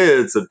 2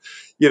 kids? And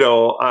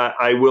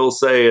I will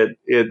say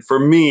it for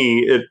me,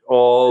 it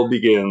all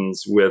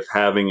begins with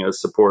having a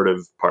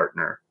supportive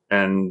partner.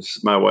 And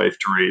my wife,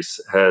 Therese,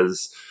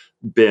 has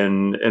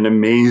been an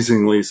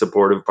amazingly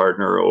supportive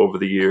partner over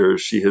the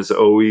years. She has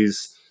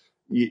always,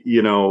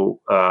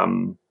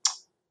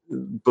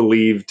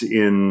 believed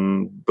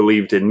in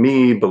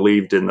me,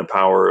 believed in the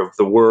power of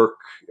the work.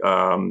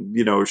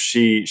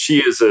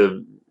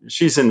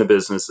 She's in the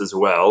business as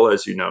well.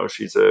 As you know,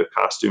 she's a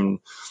costume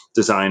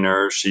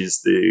designer.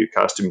 She's the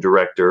costume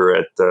director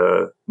at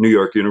New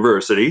York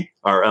University,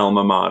 our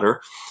alma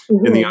mater,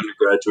 in the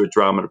undergraduate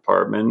drama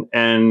department.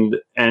 And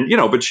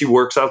but she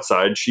works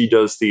outside. She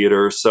does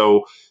theater.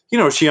 So,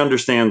 she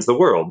understands the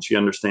world. She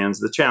understands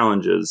the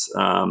challenges.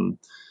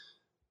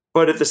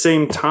 But at the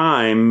same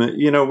time,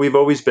 we've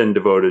always been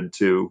devoted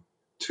to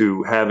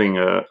having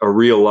a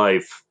real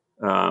life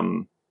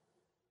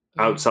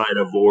outside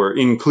of or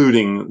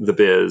including the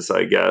biz,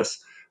 I guess.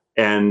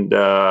 And,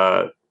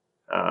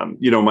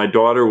 my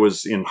daughter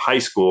was in high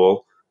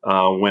school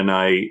when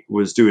I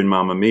was doing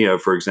Mamma Mia,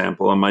 for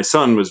example, and my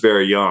son was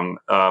very young.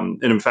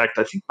 And in fact,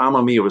 I think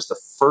Mamma Mia was the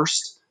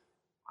first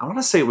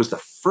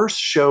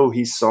show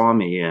he saw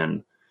me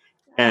in.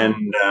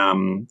 And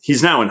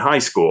he's now in high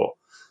school.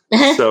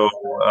 So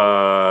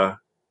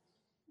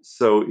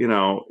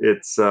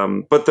it's,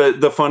 but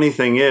the funny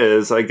thing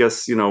is, I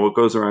guess, what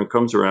goes around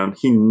comes around.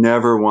 He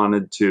never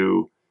wanted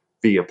to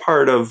be a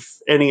part of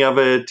any of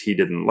it. He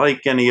didn't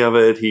like any of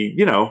it. He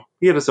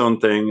had his own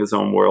thing, his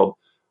own world.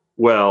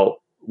 Well,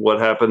 what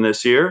happened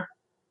this year?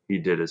 He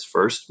did his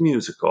first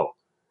musical.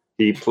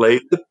 He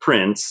played the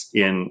Prince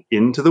in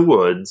Into the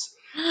Woods.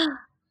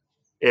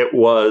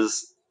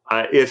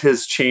 It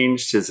has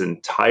changed his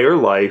entire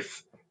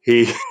life.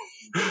 He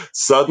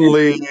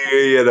suddenly,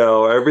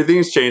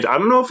 everything's changed. I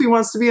don't know if he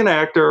wants to be an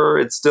actor.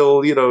 It's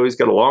still, he's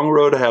got a long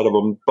road ahead of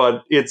him,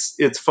 but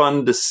it's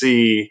fun to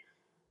see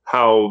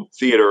how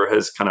theater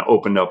has kind of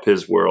opened up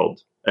his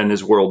world and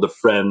his world of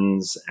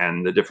friends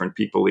and the different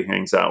people he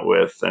hangs out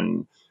with.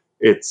 And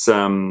it's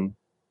kind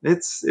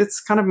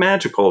of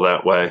magical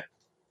that way.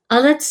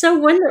 Oh, that's so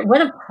wonderful.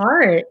 What a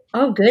part.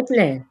 Oh,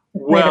 goodness.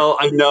 Well,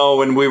 I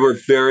know. And we were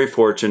very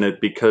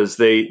fortunate because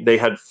they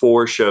had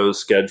 4 shows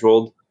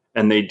scheduled.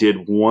 And they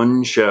did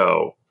 1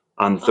 show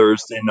on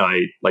Thursday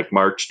night, like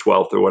March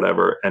 12th or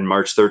whatever. And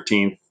March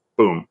 13th,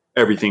 boom,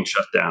 everything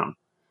shut down.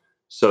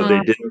 So they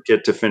didn't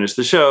get to finish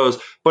the shows.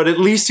 But at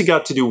least he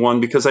got to do 1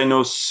 because I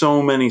know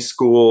so many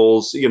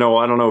schools. I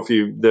don't know if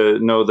you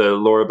know the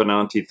Laura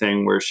Benanti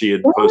thing where she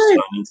had posted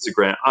on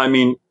Instagram. I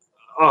mean,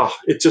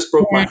 it just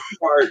broke my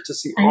heart to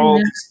see all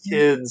these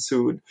kids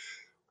who had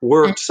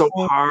worked so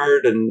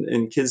hard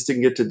and kids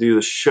didn't get to do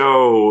the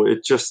show.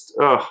 It just,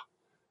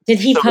 Did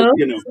he post?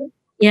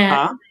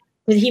 Yeah. Huh?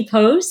 Did he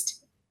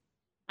post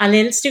on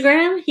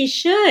Instagram? He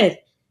should.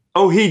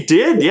 Oh, he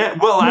did. Yeah.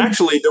 Well,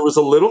 actually, there was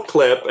a little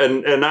clip,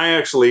 and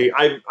I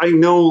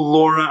know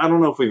Laura. I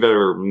don't know if we've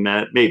ever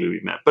met. Maybe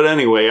we met, but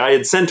anyway, I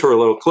had sent her a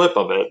little clip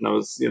of it, and I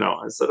was,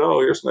 I said, "Oh,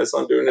 here's my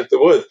son doing it at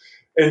the Woods,"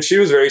 and she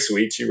was very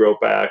sweet. She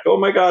wrote back, "Oh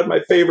my God, my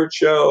favorite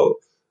show."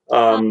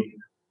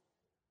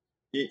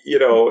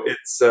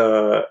 It's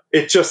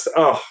it just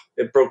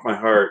it broke my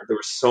heart. There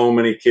were so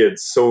many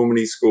kids, so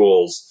many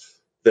schools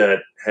that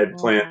had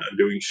planned on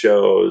doing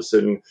shows.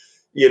 And,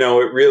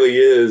 it really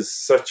is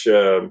such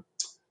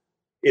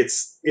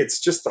it's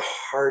just the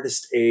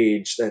hardest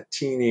age,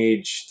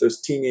 those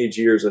teenage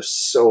years are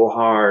so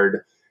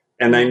hard.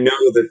 And I know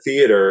that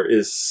theater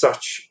is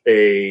such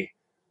a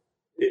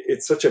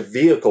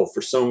vehicle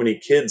for so many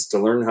kids to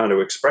learn how to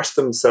express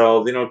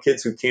themselves,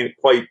 kids who can't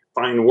quite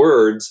find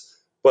words,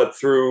 but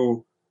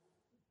through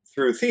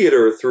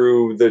theater,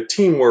 through the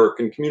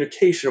teamwork and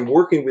communication and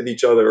working with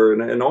each other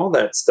and all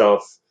that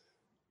stuff,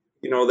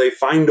 they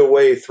find a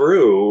way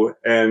through.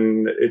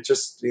 And it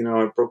just,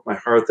 it broke my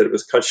heart that it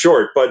was cut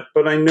short. But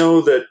I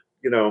know that,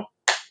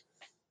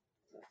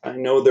 I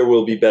know there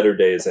will be better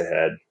days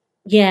ahead.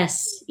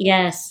 Yes,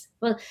 yes.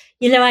 Well,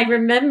 I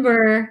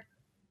remember,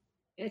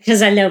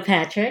 because I know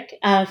Patrick,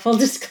 full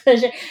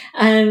disclosure,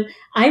 I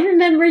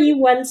remember you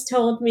once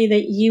told me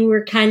that you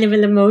were kind of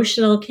an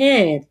emotional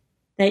kid,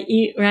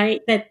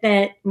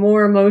 that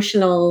more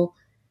emotional.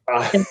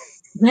 And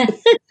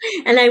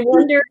I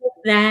wonder if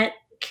that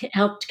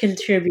helped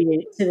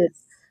contribute to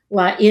this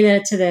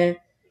to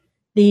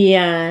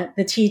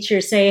the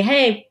teacher, say,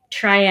 "Hey,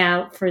 try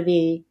out for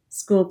the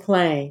school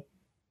play"?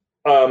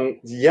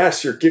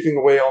 Yes, you're giving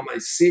away all my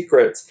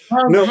secrets.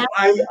 Oh, No, how-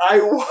 I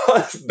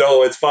was.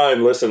 No, it's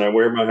fine. Listen, I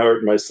wear my heart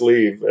in my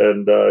sleeve,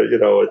 and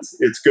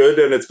it's good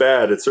and it's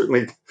bad. It's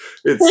certainly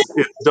it's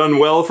done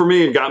well for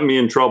me and gotten me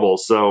in trouble.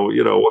 So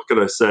what can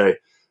I say?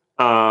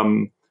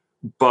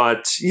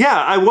 But yeah,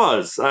 I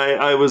was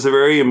a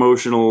very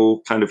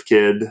emotional kind of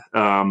kid.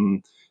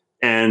 And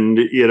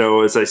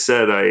as I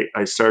said,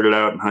 I started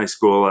out in high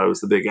school. I was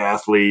the big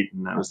athlete,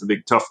 and I was the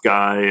big tough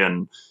guy,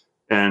 and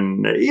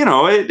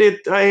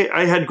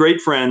I had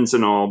great friends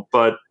and all,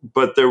 but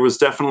there was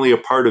definitely a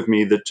part of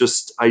me that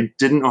just I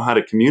didn't know how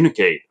to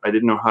communicate. I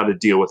didn't know how to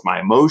deal with my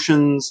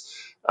emotions,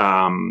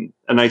 and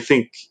I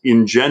think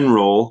in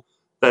general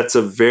that's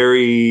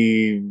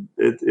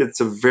it's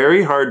a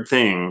very hard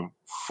thing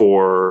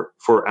for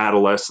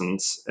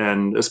adolescents,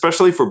 and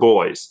especially for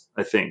boys.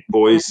 I think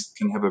boys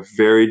can have a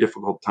very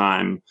difficult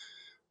time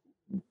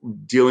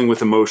dealing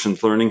with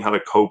emotions, learning how to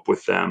cope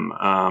with them.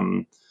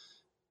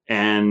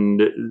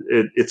 And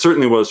it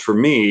certainly was for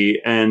me.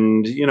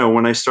 And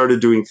when I started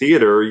doing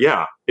theater,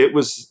 it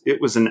was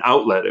an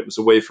outlet. It was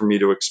a way for me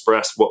to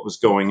express what was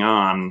going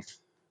on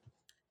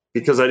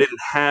because I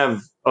didn't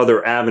have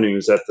other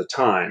avenues at the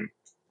time.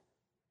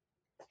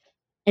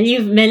 And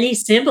you have many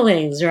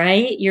siblings,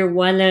 right? You're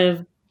one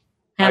of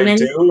how I many?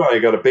 do. I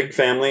got a big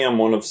family. I'm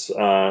one of.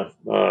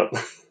 I'm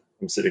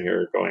sitting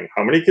here going,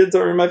 how many kids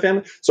are in my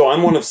family? So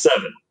I'm one of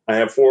 7. I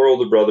have 4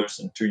 older brothers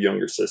and 2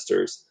 younger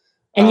sisters.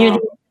 And you're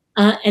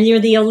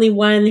the only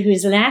one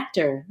who's an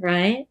actor,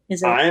 right?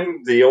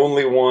 I'm the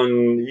only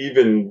one.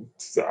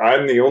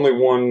 I'm the only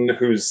one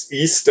who's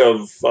east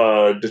of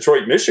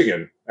Detroit,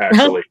 Michigan.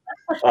 Actually,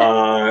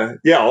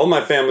 all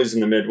my family's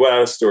in the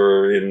Midwest,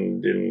 or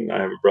in.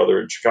 I have a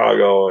brother in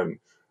Chicago, and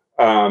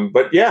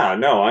but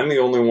no, I'm the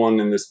only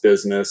one in this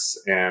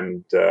business,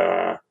 and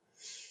my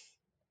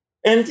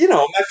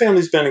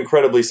family's been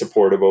incredibly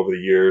supportive over the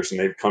years, and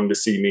they've come to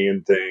see me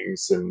and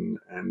things, and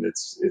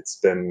it's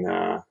been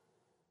a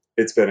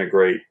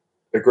great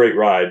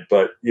ride.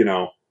 But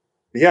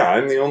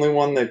I'm the only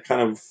one that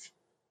kind of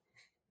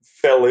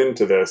fell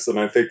into this, and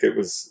I think it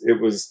was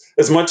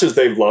as much as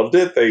they've loved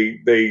it.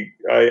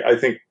 I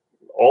think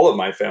all of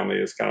my family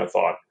has kind of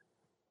thought,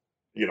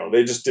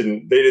 they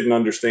didn't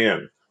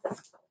understand.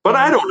 But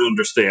I don't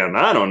understand.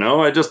 I don't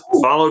know. I just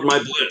followed my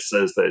bliss,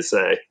 as they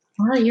say.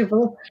 Oh, you're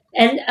both.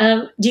 And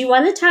do you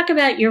want to talk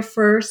about your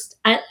first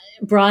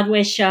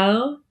Broadway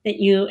show that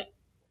you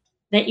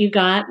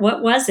got?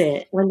 What was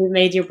it when you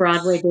made your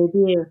Broadway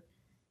debut?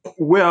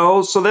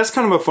 Well, so that's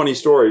kind of a funny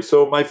story.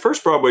 So my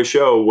first Broadway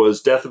show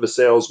was Death of a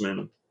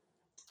Salesman,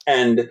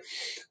 and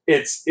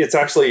it's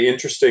actually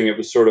interesting. It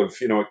was sort of,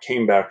 it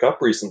came back up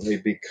recently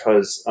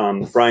because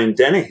Brian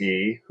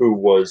Dennehy, who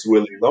was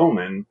Willie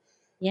Loman,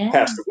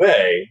 passed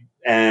away.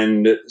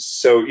 And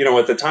so,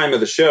 at the time of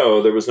the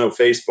show, there was no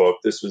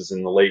Facebook. This was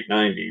in the late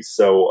 90s.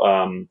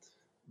 So,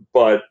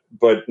 but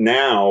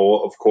now,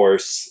 of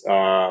course,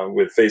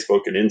 with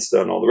Facebook and Insta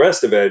and all the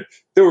rest of it,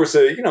 there's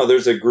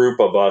a group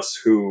of us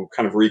who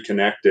kind of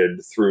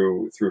reconnected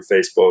through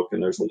Facebook,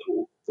 and there's a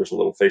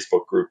little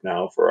Facebook group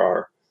now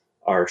for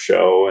our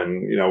show.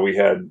 And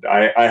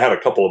I had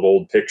a couple of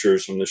old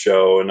pictures from the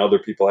show, and other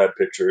people had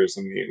pictures,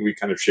 and we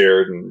kind of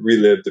shared and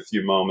relived a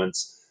few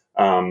moments.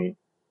 But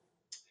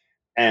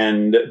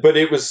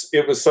it was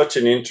such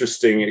an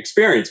interesting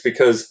experience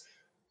because.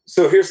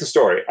 So here's the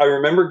story. I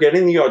remember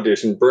getting the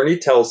audition. Bernie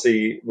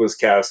Telsey was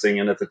casting,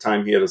 and at the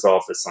time he had his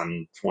office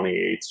on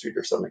 28th Street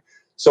or something.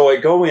 So I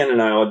go in and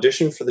I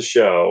audition for the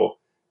show,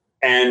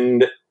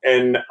 and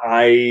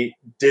I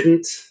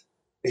didn't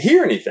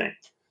hear anything.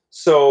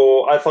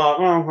 So I thought,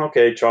 well,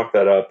 okay, chalk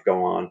that up,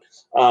 go on.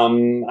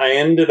 I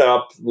ended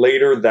up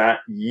later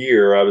that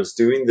year, I was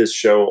doing this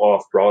show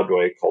off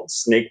Broadway called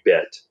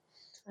Snakebit.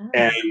 Oh.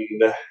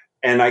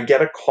 And I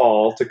get a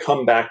call to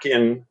come back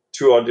in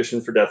to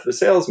audition for Death of a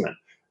Salesman.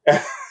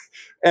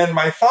 And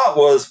my thought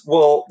was,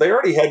 well, they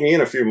already had me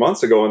in a few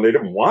months ago and they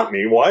didn't want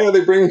me. Why are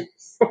they bringing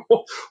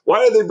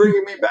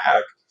me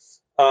back?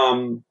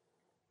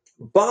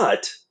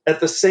 But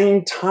at the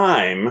same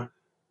time,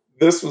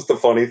 this was the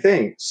funny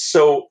thing.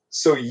 So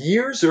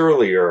years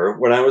earlier,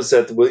 when I was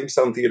at the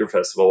Williamstown Theater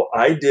Festival,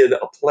 I did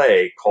a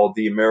play called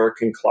The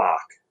American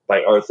Clock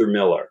by Arthur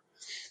Miller.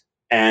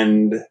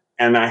 And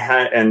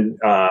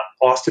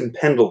Austin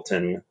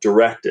Pendleton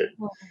directed.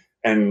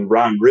 And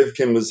Ron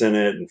Rivkin was in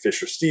it, and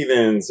Fisher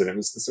Stevens, and it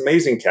was this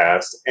amazing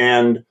cast.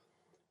 And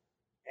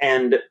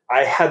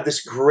I had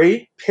this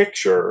great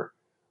picture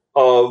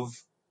of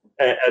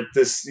at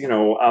this,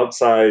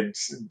 outside,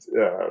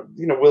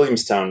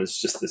 Williamstown is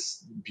just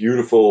this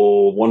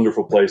beautiful,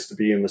 wonderful place to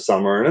be in the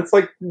summer, and it's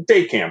like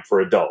day camp for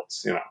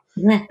adults,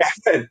 Yeah.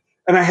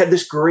 And I had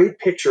this great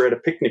picture at a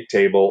picnic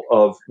table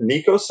of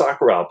Nikos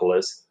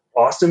Sakaropoulos,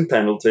 Austin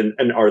Pendleton,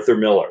 and Arthur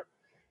Miller.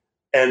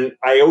 And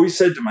I always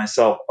said to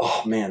myself,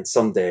 oh man,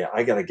 someday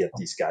I got to get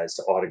these guys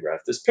to autograph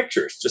this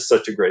picture. It's just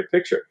such a great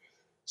picture.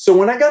 So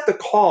when I got the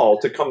call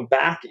to come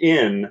back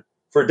in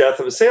for Death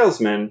of a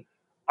Salesman,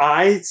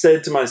 I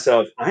said to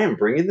myself, I am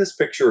bringing this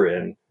picture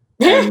in,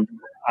 and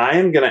I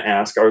am going to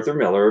ask Arthur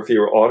Miller if he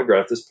will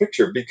autograph this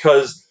picture,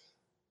 because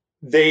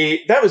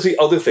that was the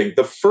other thing.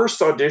 The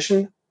first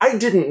audition, I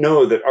didn't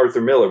know that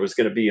Arthur Miller was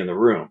going to be in the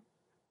room.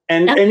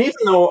 And even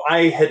though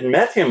I had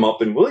met him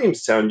up in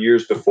Williamstown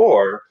years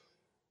before,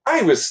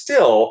 I was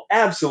still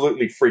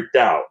absolutely freaked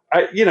out.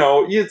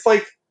 It's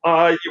like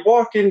you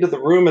walk into the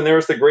room and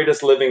there's the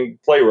greatest living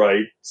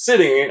playwright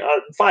sitting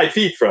 5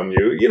 feet from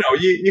you.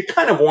 You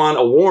kind of want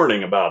a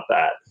warning about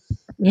that.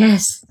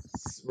 Yes.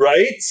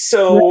 Right?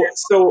 So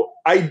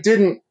I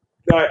didn't.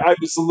 I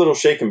was a little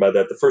shaken by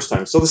that the first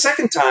time. So the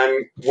second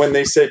time, when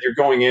they said you're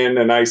going in,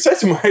 and I said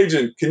to my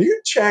agent, "Can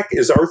you check,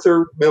 is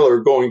Arthur Miller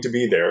going to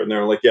be there?" And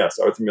they're like, "Yes,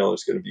 Arthur Miller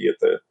is going to be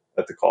at the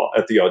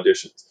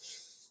auditions,"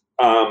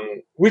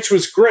 which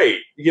was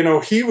great.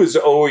 He was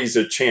always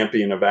a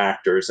champion of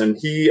actors, and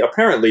he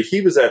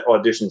was at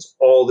auditions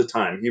all the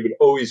time. He would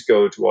always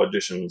go to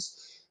auditions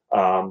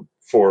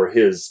for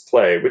his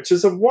play, which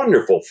is a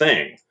wonderful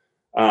thing,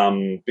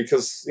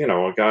 because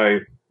a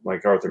guy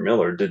like Arthur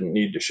Miller didn't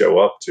need to show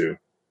up to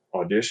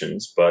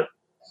auditions, but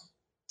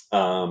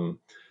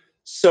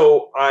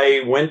so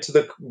I went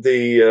to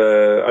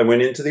I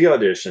went into the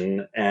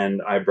audition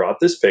and I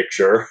brought this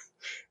picture,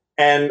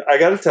 and I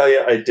got to tell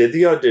you, I did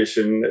the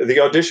audition.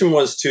 The audition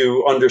was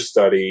to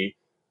understudy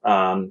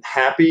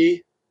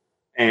Happy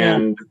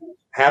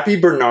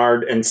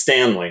Bernard and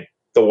Stanley,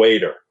 the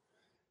waiter.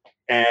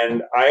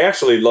 And I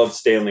actually loved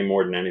Stanley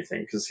more than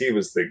anything because he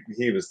was the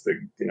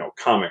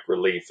comic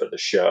relief of the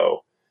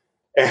show.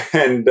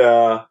 And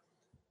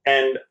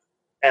when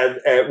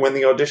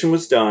the audition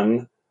was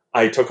done,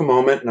 I took a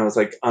moment and I was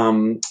like,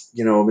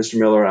 Mr.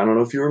 Miller, I don't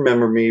know if you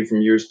remember me from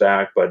years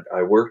back, but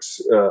I worked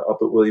up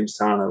at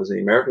Williamstown. I was in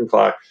the American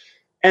Clock.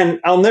 And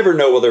I'll never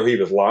know whether he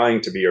was lying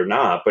to me or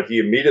not, but he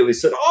immediately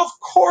said, "Of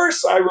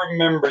course I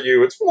remember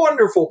you. It's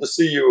wonderful to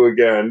see you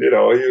again."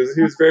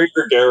 He was very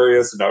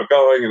gregarious and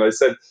outgoing. And I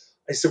said,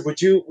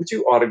 would you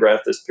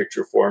autograph this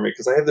picture for me?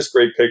 Because I have this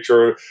great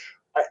picture.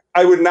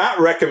 I would not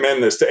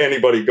recommend this to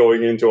anybody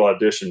going into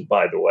audition,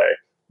 by the way.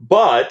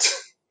 But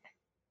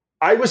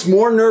I was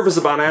more nervous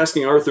about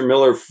asking Arthur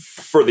Miller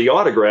for the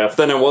autograph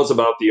than I was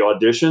about the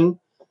audition.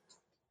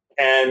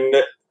 And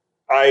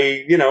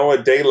a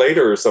day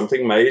later or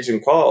something, my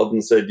agent called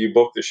and said, "You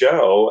booked the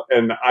show."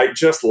 And I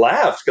just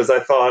laughed because I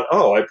thought,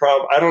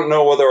 I don't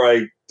know whether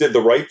I did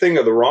the right thing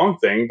or the wrong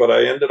thing, but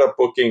I ended up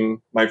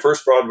booking my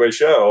first Broadway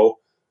show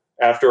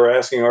after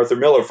asking Arthur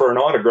Miller for an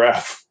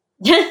autograph.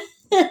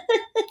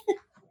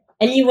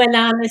 And you went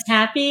on as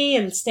Happy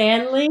and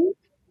Stanley?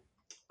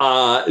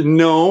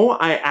 No,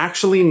 I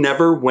actually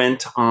never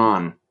went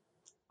on.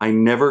 I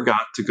never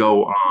got to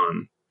go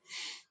on.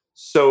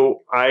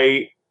 So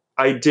I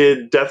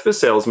did Death of a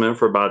Salesman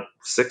for about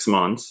 6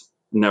 months,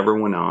 never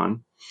went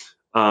on.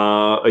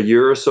 A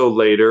year or so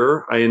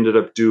later, I ended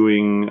up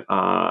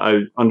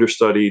I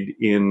understudied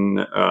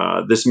in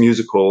this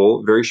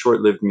musical, very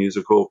short-lived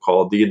musical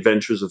called The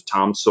Adventures of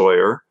Tom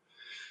Sawyer,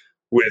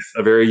 with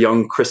a very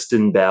young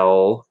Kristen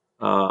Bell,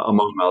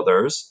 among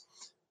others.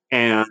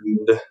 And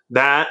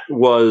that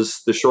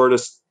was the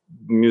shortest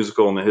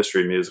musical in the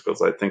history of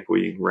musicals. I think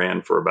we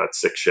ran for about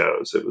 6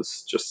 shows. It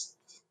was just,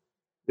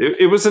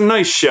 it was a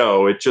nice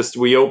show.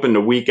 We opened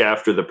a week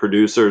after the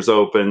producers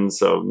opened,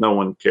 so no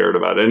one cared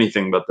about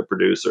anything but the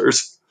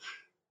producers.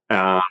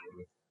 And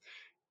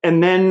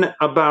then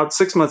about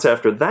 6 months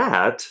after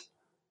that,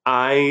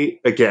 I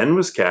again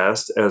was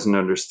cast as an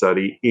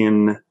understudy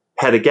in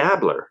Hedda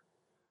Gabler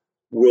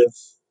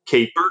with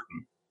Kate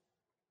Burton.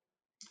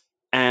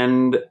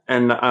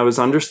 And I was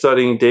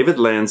understudying David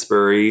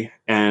Lansbury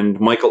and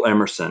Michael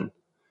Emerson.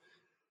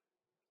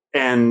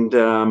 And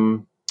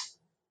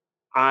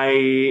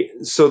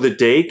so the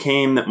day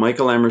came that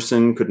Michael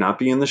Emerson could not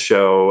be in the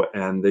show,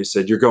 and they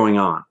said, "You're going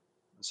on."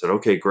 I said,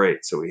 "Okay,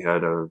 great." So we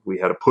had a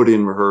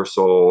put-in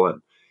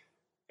rehearsal,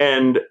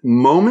 and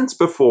moments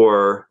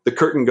before the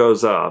curtain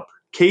goes up,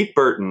 Kate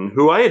Burton,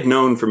 who I had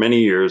known for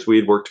many years, we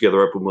had worked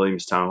together up in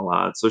Williamstown a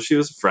lot, so she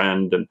was a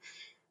friend,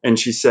 and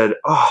she said,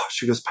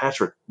 she goes,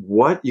 "Patrick,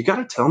 you got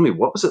to tell me,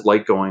 what was it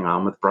like going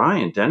on with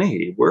Brian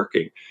Dennehy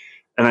working?"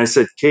 And I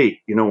said, "Kate,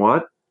 you know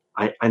what?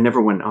 I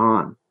never went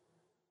on."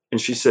 And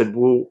she said,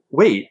 "Well,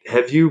 wait,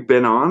 have you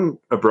been on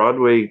a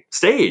Broadway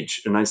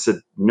stage?" And I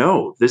said,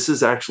 "No, this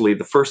is actually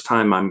the first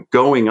time I'm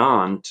going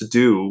on to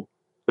do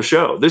a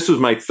show. This was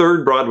my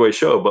 3rd Broadway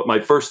show, but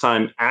my first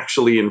time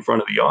actually in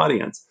front of the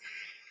audience."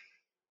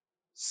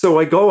 So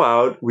I go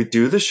out, we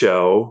do the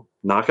show,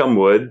 knock on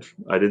wood.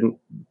 I didn't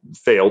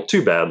fail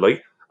too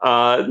badly.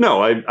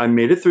 No, I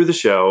made it through the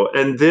show.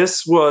 And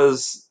this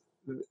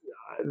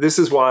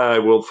is why I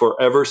will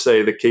forever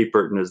say that Kate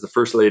Burton is the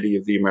first lady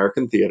of the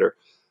American theater.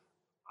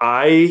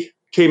 I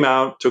came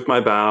out, took my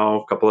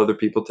bow, a couple other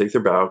people take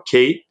their bow.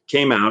 Kate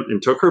came out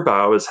and took her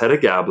bow as Hedda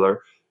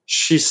Gabler.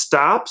 She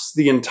stops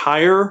the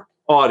entire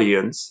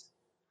audience,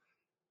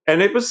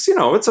 and it was,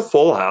 it's a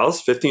full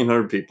house,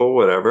 1,500 people,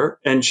 whatever.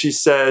 And she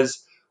says,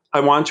 "I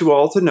want you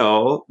all to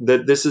know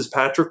that this is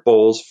Patrick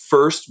Bowles'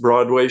 first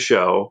Broadway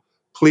show.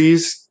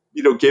 please,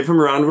 give him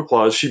a round of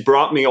applause. She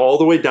brought me all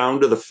the way down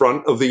to the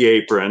front of the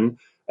apron,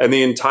 and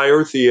the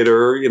entire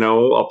theater,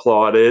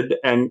 applauded.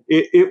 And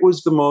it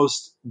was the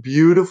most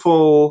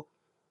beautiful,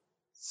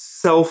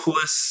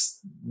 selfless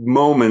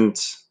moment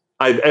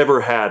I've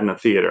ever had in a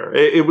theater.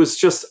 It was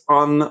just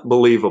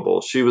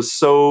unbelievable. She was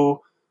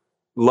so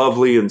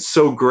lovely and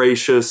so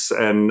gracious,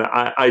 and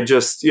I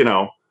just,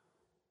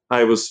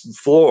 I was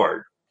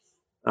floored.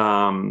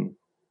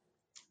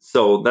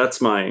 So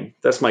that's my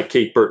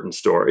Kate Burton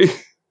story.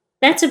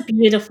 That's a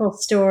beautiful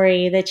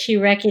story that she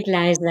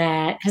recognized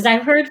that, because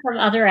I've heard from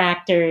other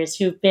actors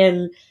who've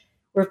been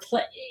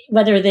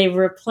whether they've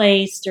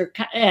replaced or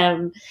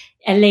and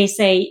they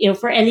say,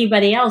 for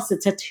anybody else,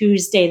 it's a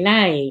Tuesday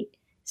night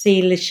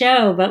seeing the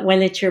show, but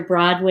when it's your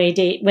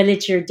when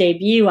it's your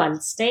debut on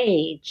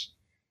stage,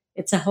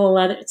 it's a whole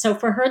other. So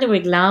for her to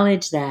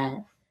acknowledge that.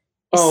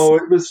 Oh,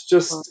 it was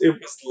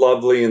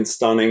lovely and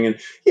stunning. And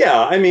yeah,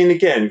 I mean,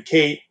 again,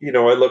 Kate, I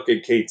look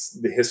at Kate's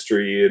the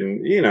history,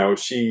 and,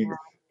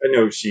 I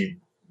know she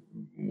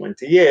went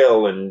to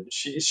Yale, and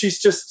she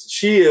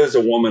is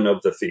a woman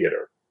of the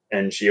theater,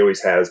 and she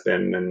always has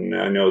been. And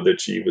I know that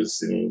she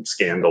was in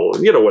Scandal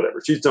and,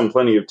 whatever. She's done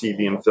plenty of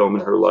TV and film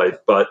in her life,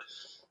 but,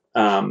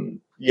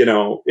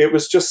 it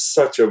was just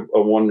such a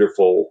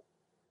wonderful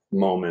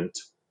moment,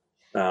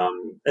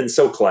 and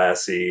so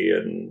classy,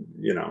 and,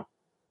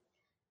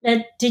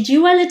 Now, did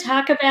you want to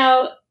talk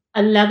about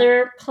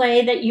another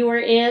play that you were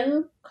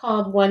in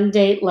called One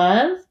Date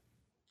Love?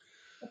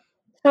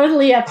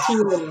 Totally up to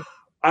you.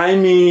 I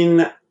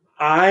mean,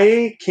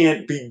 I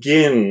can't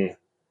begin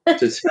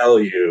to tell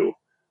you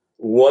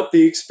what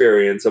the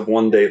experience of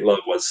One Date Love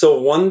was. So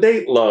One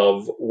Date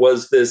Love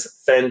was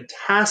this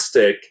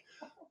fantastic,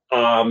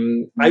 I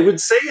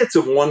would say it's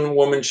a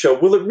one-woman show.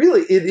 Well,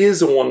 it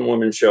is a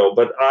one-woman show,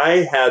 but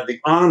I had the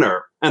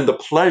honor and the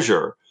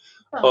pleasure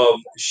of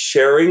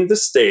sharing the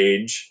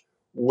stage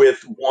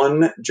with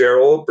one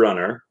Gerald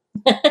Brunner,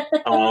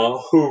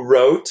 who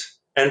wrote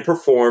and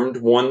performed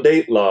One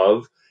Date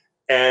Love.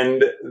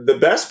 And the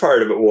best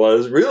part of it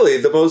was really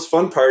the most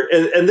fun part.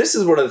 And this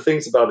is one of the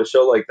things about a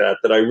show like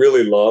that I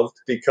really loved,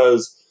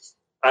 because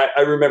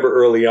I remember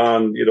early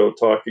on,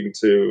 talking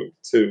to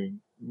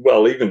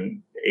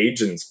even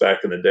agents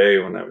back in the day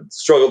when I would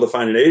struggle to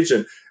find an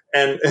agent.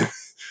 And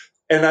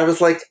I was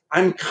like,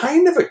 I'm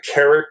kind of a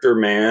character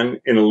man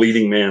in a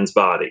leading man's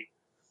body,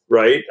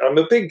 right? I'm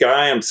a big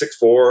guy. I'm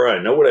 6'4".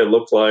 I know what I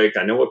look like.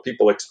 I know what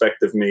people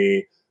expect of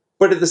me.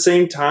 But at the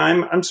same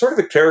time, I'm sort of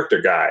a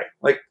character guy.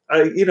 Like,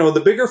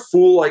 the bigger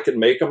fool I can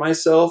make of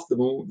myself,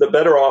 the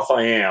better off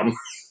I am.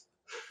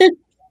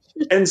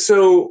 And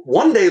so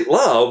One Date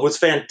Love was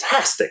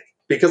fantastic,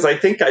 because I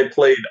think I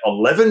played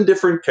 11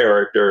 different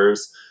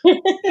characters,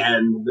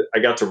 and I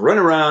got to run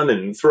around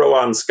and throw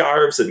on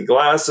scarves and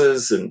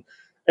glasses, and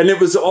it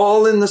was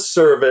all in the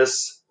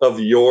service of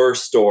your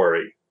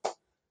story.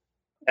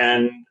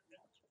 And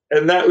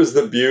that was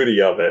the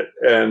beauty of it.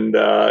 And,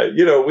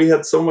 we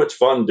had so much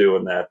fun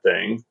doing that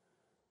thing.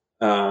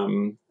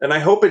 And I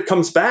hope it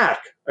comes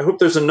back. I hope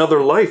there's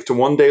another life to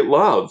One Date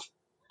Love.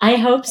 I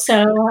hope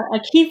so.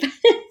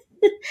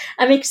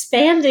 I'm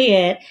expanding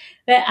it.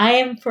 But I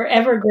am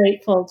forever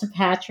grateful to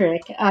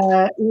Patrick.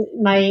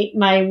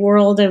 My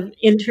world of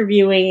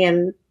interviewing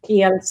and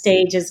being on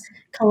stage is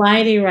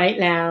colliding right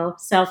now,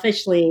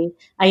 selfishly.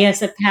 I guess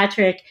that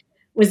Patrick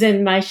was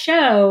in my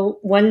show,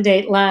 One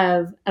Date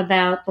Love,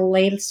 about the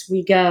lengths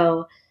we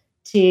go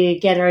to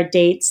get our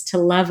dates to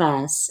love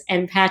us.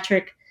 And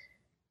Patrick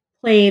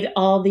played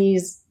all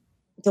these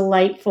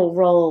delightful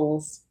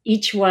roles,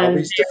 each one. All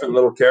these different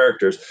little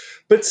characters.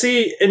 But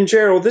see, and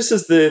Gerald, this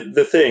is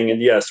the thing.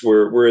 And yes,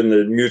 we're in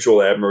the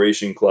mutual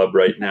admiration club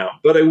right now.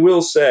 But I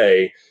will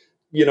say,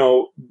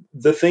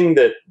 the thing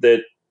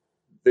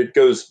that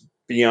goes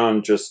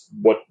beyond just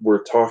what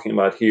we're talking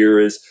about here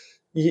is,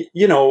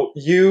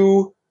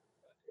 you,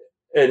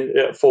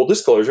 and full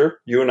disclosure,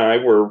 you and I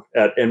were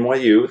at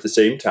NYU at the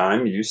same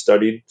time. You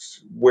studied,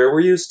 where were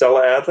you?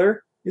 Stella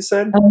Adler, you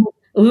said?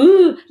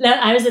 No,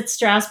 I was at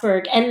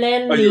Strasberg. And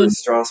then you were at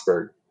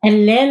Strasberg.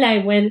 And then I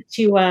went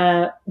to,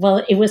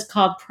 it was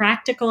called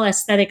Practical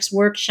Aesthetics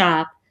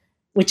Workshop,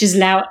 which is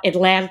now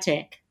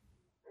Atlantic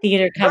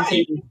Theater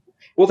Company. Right.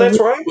 Well, that's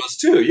where I was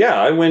too. Yeah,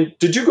 I went.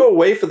 Did you go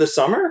away for the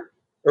summer,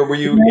 or were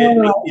you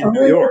in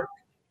New York?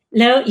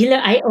 No,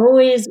 I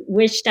always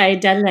wished I had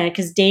done that,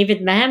 because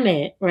David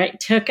Mamet, right,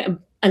 took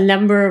a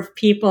number of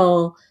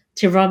people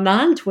to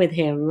Vermont with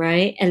him,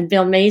 right? And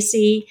Bill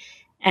Macy.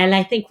 And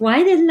I think,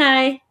 why didn't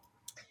I?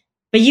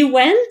 But you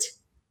went?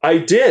 I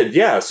did,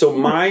 yeah. So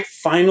my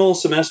final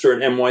semester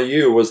at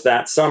NYU was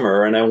that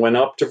summer, and I went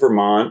up to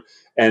Vermont,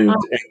 and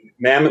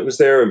Mamet was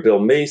there, and Bill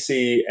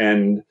Macy,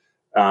 and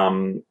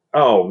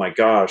oh my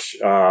gosh,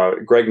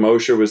 Greg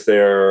Mosher was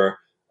there.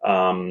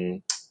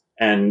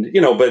 And,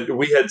 but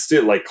we had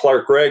still, like,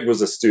 Clark Gregg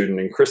was a student,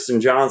 and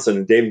Kristen Johnson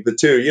and David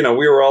Batu,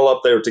 we were all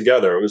up there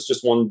together. It was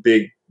just one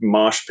big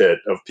mosh pit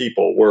of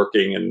people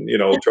working and,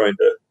 trying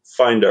to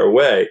find our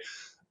way.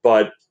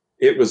 But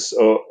it was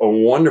a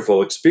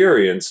wonderful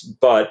experience.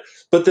 But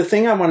the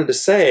thing I wanted to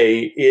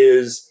say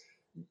is,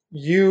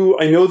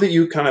 I know that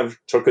you kind of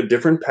took a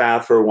different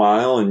path for a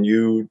while, and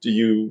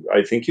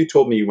I think you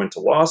told me you went to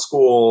law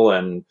school,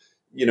 and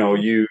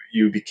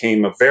you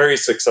became a very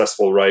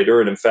successful writer.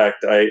 And in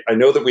fact, I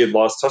know that we had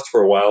lost touch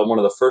for a while. One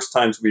of the first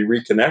times we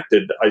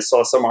reconnected, I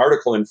saw some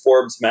article in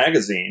Forbes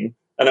magazine,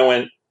 and I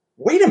went,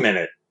 wait a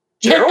minute,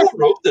 Gerald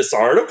wrote this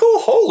article?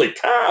 Holy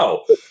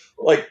cow.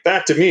 Like,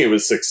 that to me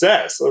was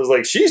success. I was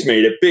like, she's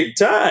made it big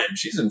time.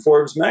 She's in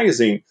Forbes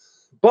magazine.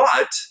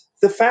 But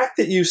the fact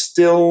that you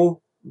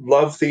still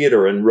love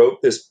theater and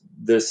wrote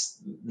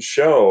this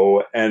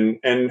show and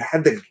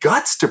had the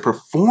guts to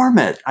perform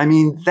it, I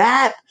mean,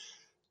 that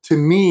to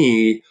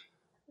me,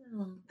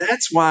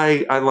 that's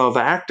why I love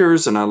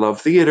actors and I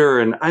love theater.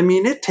 And I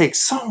mean, it takes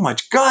so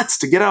much guts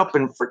to get up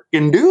and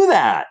freaking do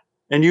that.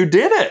 And you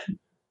did it.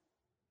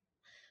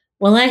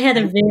 Well, I had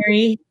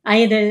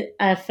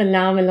a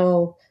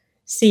phenomenal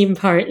scene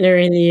partner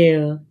in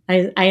you.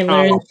 I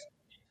learned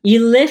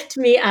you lift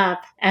me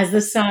up, as the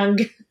song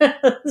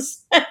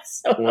goes.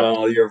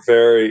 Well, you're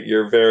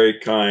very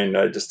kind.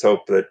 I just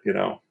hope that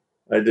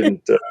I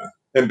didn't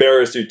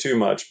embarrass you too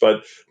much.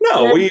 But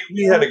no,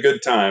 we had a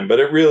good time. But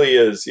it really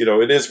is,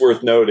 it is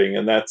worth noting,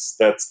 and that's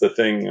the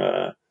thing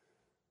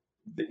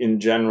in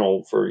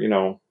general for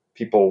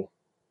people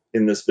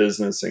in this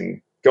business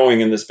and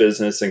going in this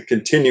business and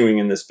continuing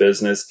in this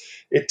business.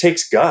 It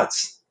takes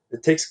guts.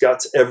 It takes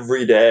guts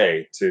every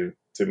day to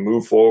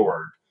move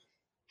forward.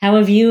 How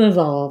have you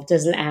evolved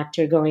as an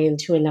actor going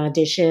into an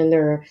audition?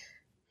 Or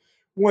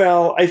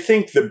well, I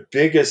think the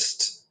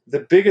biggest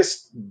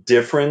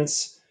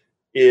difference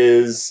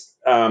is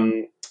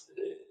I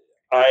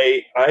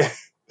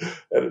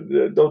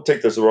don't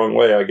take this the wrong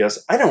way. I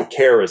guess I don't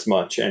care as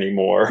much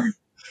anymore.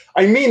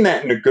 I mean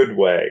that in a good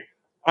way.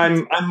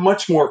 I'm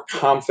much more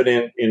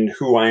confident in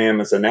who I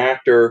am as an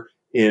actor,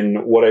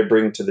 in what I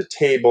bring to the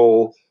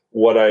table,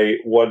 what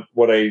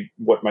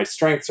my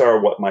strengths are,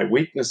 what my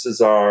weaknesses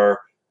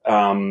are.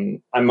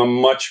 I'm a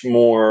much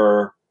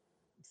more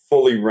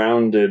fully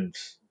rounded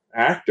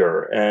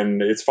actor.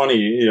 And it's funny,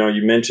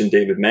 you mentioned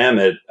David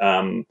Mamet.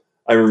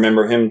 I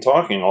remember him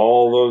talking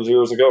all those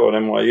years ago at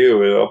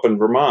NYU up in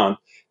Vermont.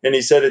 And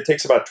he said it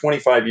takes about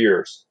 25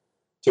 years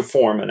to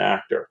form an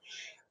actor.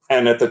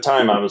 And at the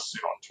time I was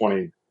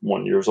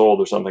 21 years old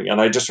or something.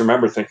 And I just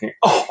remember thinking,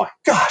 oh my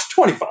gosh,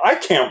 25, I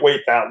can't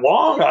wait that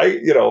long.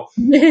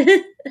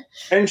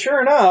 And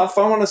sure enough,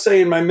 I want to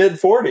say in my mid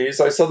 40s,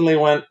 I suddenly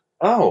went,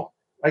 oh,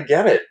 I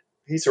get it.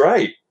 He's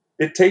right.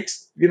 It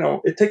takes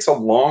a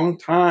long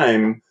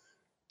time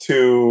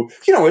to,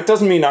 it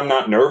doesn't mean I'm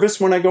not nervous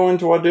when I go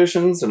into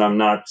auditions, and I'm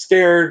not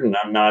scared, and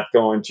I'm not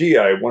going, gee,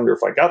 I wonder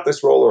if I got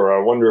this role, or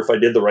I wonder if I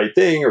did the right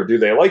thing, or do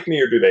they like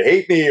me, or do they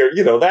hate me, or,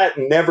 that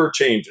never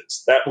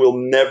changes. That will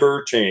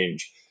never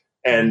change.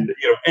 And,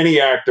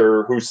 any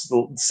actor who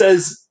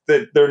says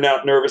that they're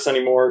not nervous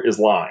anymore is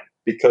lying,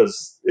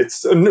 because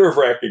it's a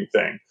nerve-wracking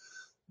thing.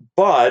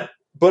 But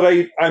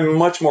I'm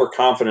much more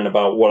confident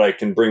about what I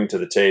can bring to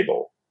the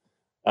table.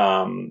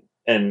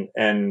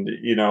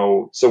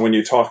 So when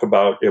you talk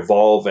about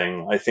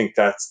evolving, I think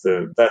that's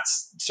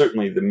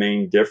certainly the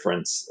main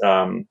difference.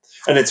 And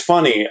it's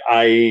funny,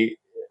 I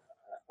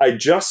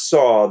just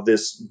saw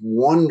this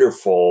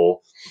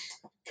wonderful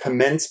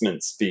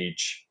commencement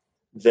speech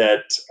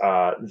that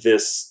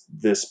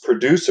this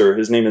producer,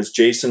 his name is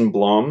Jason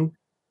Blum.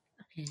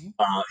 Okay.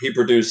 He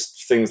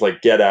produced things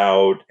like Get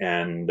Out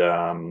and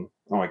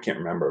I can't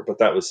remember, but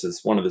that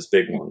was one of his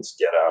big ones,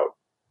 Get Out,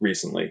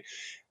 recently.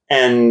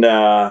 And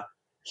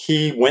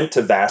he went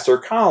to Vassar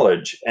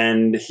College,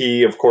 and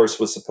he, of course,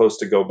 was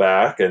supposed to go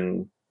back,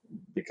 and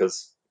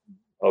because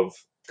of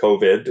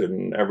COVID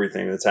and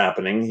everything that's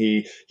happening,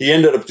 he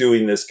ended up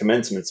doing this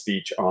commencement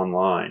speech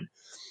online.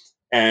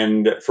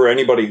 And for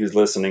anybody who's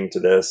listening to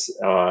this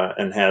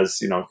and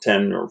has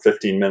 10 or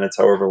 15 minutes,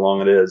 however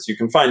long it is, you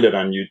can find it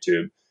on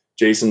YouTube.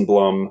 Jason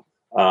Blum,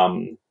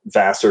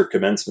 Vassar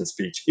commencement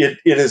speech. It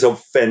is a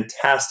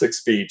fantastic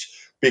speech,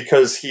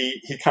 because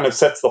he kind of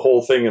sets the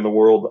whole thing in the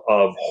world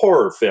of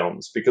horror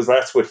films, because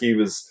that's what he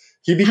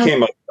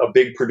became a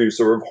big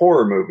producer of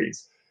horror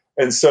movies.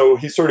 And so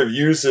he sort of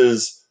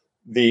uses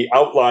the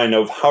outline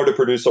of how to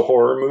produce a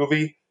horror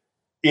movie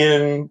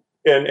and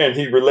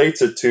he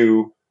relates it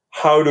to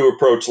how to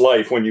approach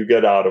life when you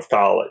get out of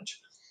college.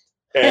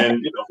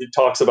 And, he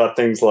talks about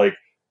things like,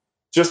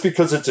 just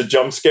because it's a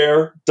jump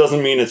scare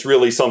doesn't mean it's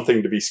really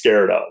something to be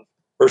scared of,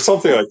 or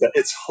something like that.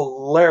 It's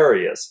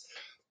hilarious.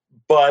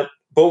 But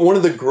one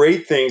of the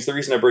great things, the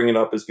reason I bring it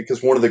up is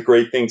because one of the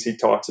great things he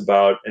talks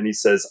about, and he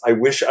says, I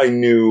wish I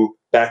knew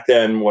back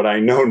then what I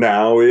know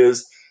now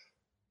is,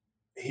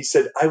 he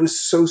said, I was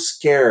so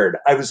scared.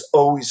 I was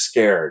always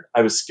scared.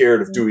 I was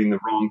scared of doing the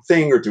wrong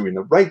thing or doing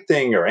the right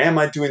thing, or am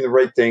I doing the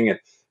right thing? And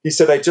he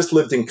said, I just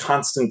lived in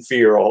constant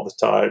fear all the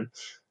time.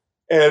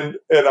 And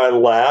I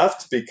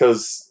laughed,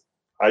 because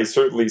I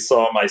certainly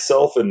saw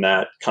myself in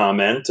that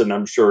comment, and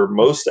I'm sure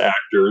most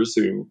actors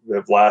who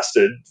have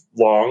lasted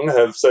long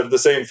have said the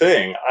same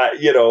thing.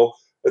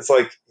 It's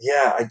like,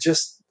 yeah,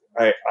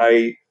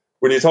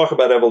 when you talk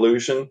about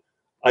evolution,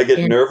 I get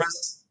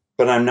nervous,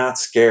 but I'm not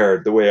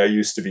scared the way I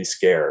used to be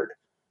scared.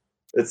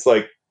 It's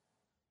like,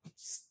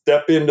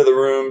 step into the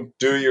room,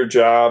 do your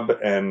job,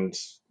 and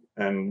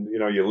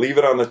you leave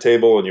it on the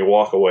table and you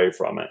walk away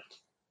from it.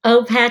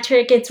 Oh,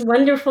 Patrick, it's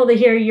wonderful to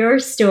hear your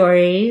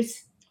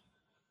stories.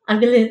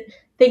 I'm going to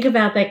think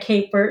about that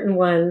Kate Burton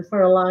one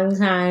for a long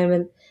time,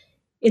 and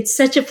it's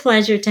such a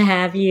pleasure to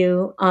have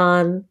you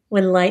on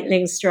When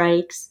Lightning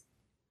Strikes.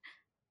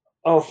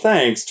 Oh,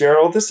 thanks,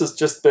 Gerald. This has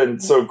just been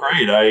so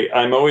great.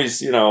 I'm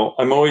always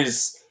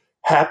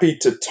happy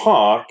to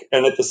talk,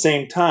 and at the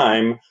same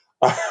time,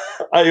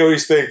 I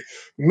always think,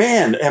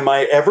 man, am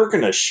I ever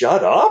going to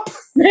shut up?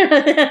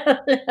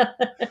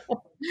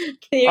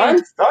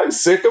 I'm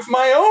sick of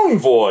my own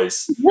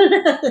voice.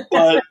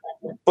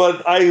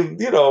 But I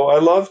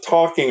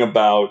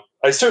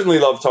certainly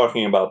love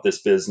talking about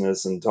this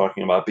business and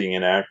talking about being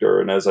an actor.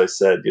 And as I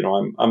said,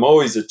 I'm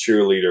always a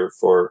cheerleader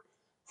for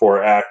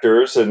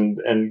actors,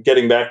 and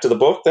getting back to the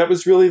book, that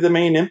was really the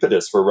main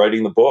impetus for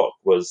writing the book,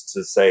 was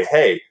to say,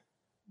 hey,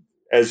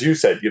 as you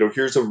said,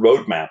 here's a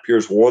roadmap.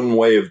 Here's one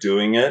way of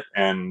doing it.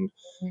 And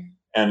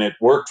it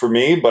worked for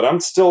me, but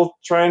I'm still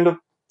trying to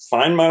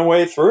find my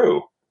way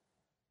through.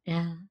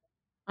 Yeah.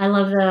 I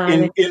love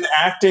that. In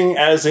acting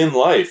as in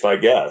life, I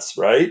guess,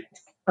 right?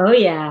 Oh,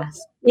 yeah.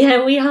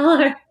 Yeah, we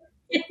all are.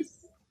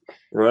 Yes.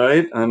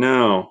 Right? I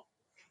know.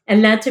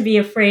 And not to be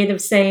afraid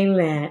of saying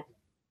that.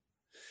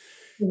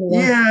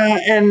 Yeah,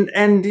 and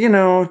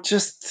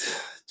just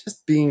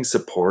being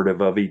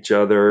supportive of each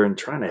other and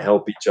trying to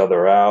help each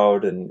other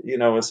out, and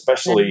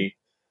especially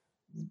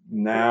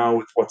now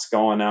with what's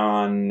going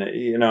on,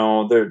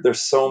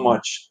 there's so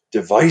much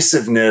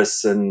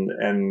divisiveness,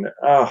 and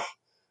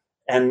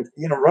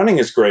running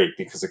is great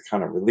because it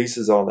kind of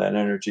releases all that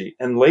energy.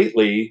 And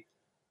lately,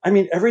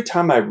 every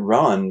time I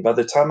run, by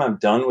the time I'm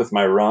done with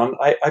my run,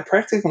 I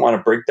practically want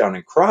to break down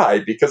and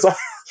cry, because I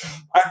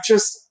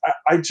just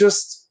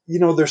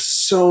there's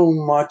so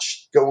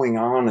much going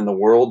on in the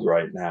world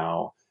right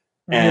now.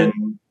 And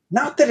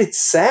not that it's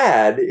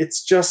sad,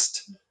 it's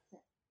just,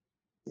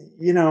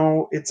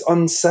 it's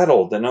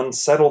unsettled, and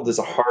unsettled is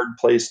a hard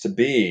place to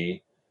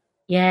be.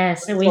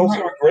 Yes. It's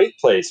also a great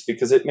place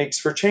because it makes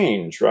for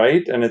change,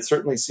 right? And it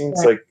certainly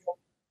seems like,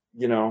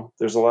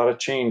 there's a lot of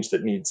change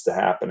that needs to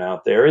happen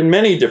out there in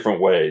many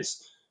different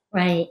ways.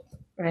 Right.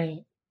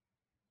 I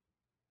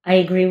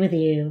agree with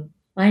you.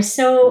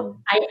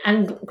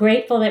 I'm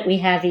grateful that we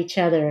have each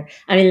other.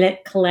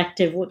 That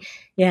collective,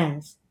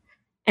 yes.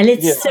 And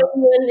it's so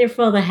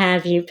wonderful to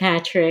have you,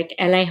 Patrick.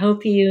 And I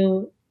hope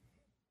you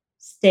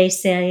stay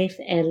safe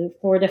and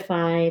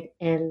fortified.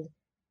 And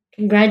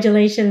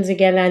congratulations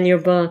again on your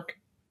book.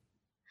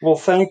 Well,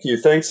 thank you.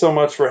 Thanks so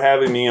much for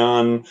having me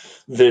on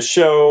this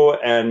show.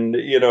 And,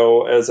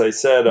 as I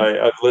said,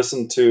 I've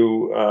listened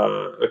to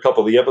a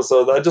couple of the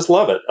episodes. I just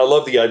love it. I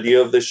love the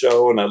idea of the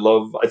show. And I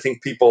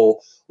think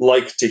people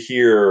like to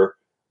hear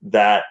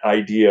that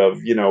idea of,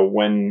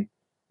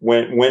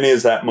 when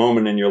is that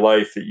moment in your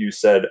life that you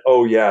said,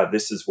 oh, yeah,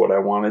 this is what I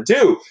want to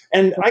do?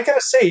 And I got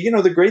to say,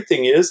 the great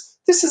thing is,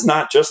 this is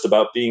not just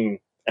about being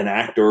an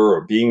actor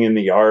or being in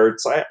the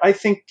arts. I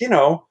think,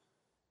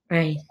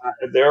 right.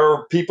 There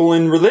are people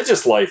in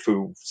religious life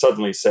who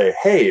suddenly say,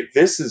 hey,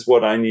 this is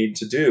what I need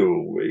to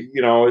do.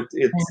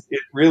 It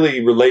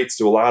really relates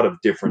to a lot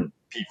of different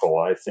people,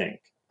 I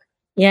think.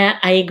 Yeah,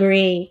 I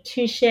agree.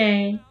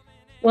 Touché.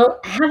 Well,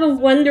 have a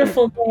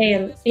wonderful day.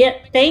 And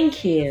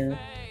thank you.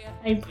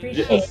 I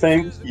appreciate it.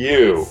 Thank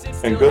you.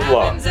 And good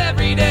luck.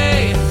 Every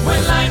day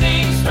when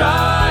lightning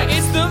strikes,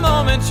 it's the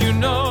moment you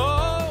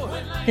know.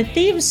 The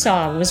theme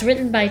song was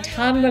written by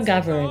Tom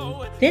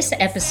McGovern. This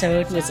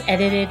episode was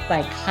edited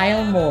by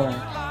Kyle Moore,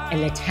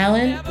 and the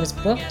talent was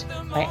booked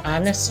by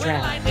Anna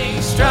Stroud.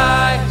 Lightning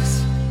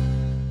strikes.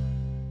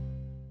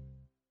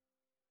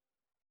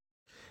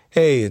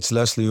 Hey, it's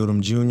Leslie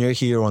Odom Jr.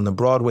 here on the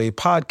Broadway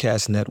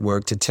Podcast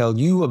Network to tell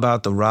you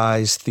about the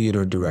Rise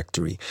Theater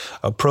Directory,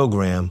 a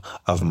program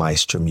of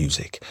Maestro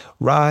Music.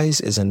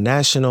 Rise is a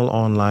national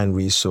online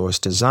resource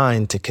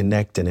designed to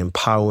connect and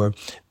empower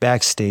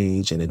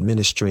backstage and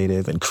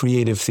administrative and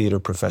creative theater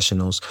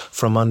professionals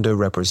from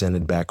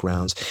underrepresented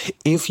backgrounds.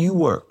 If you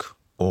work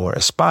or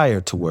aspire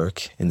to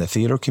work in the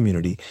theater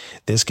community,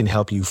 this can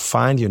help you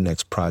find your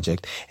next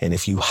project. And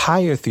if you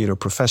hire theater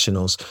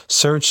professionals,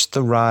 search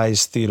the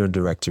Rise Theater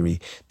Directory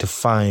to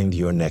find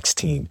your next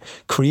team.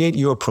 Create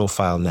your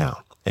profile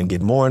now and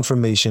get more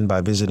information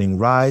by visiting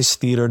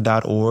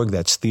risetheater.org.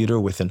 That's theater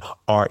with an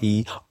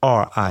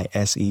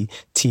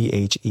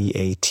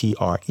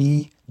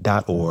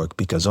RERISETHEATRE.org,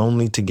 because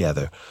only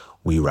together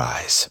we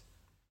rise.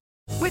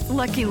 With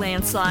Lucky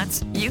Land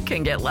Slots, you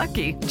can get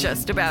lucky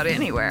just about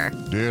anywhere.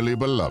 Dearly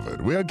beloved,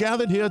 we are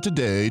gathered here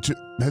today to...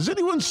 Has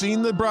anyone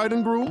seen the bride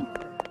and groom?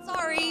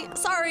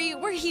 Sorry,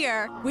 we're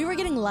here. We were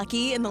getting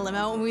lucky in the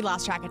limo and we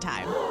lost track of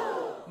time.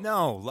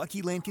 No,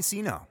 Lucky Land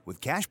Casino, with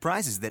cash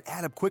prizes that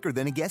add up quicker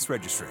than a guest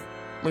registry.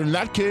 In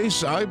that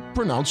case, I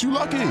pronounce you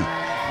lucky.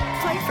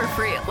 Play for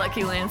free at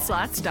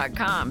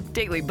LuckyLandSlots.com.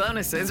 Daily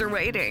bonuses are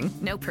waiting.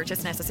 No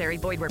purchase necessary.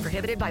 Void where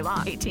prohibited by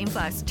law.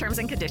 18+. Terms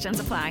and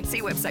conditions apply.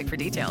 See website for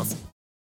details.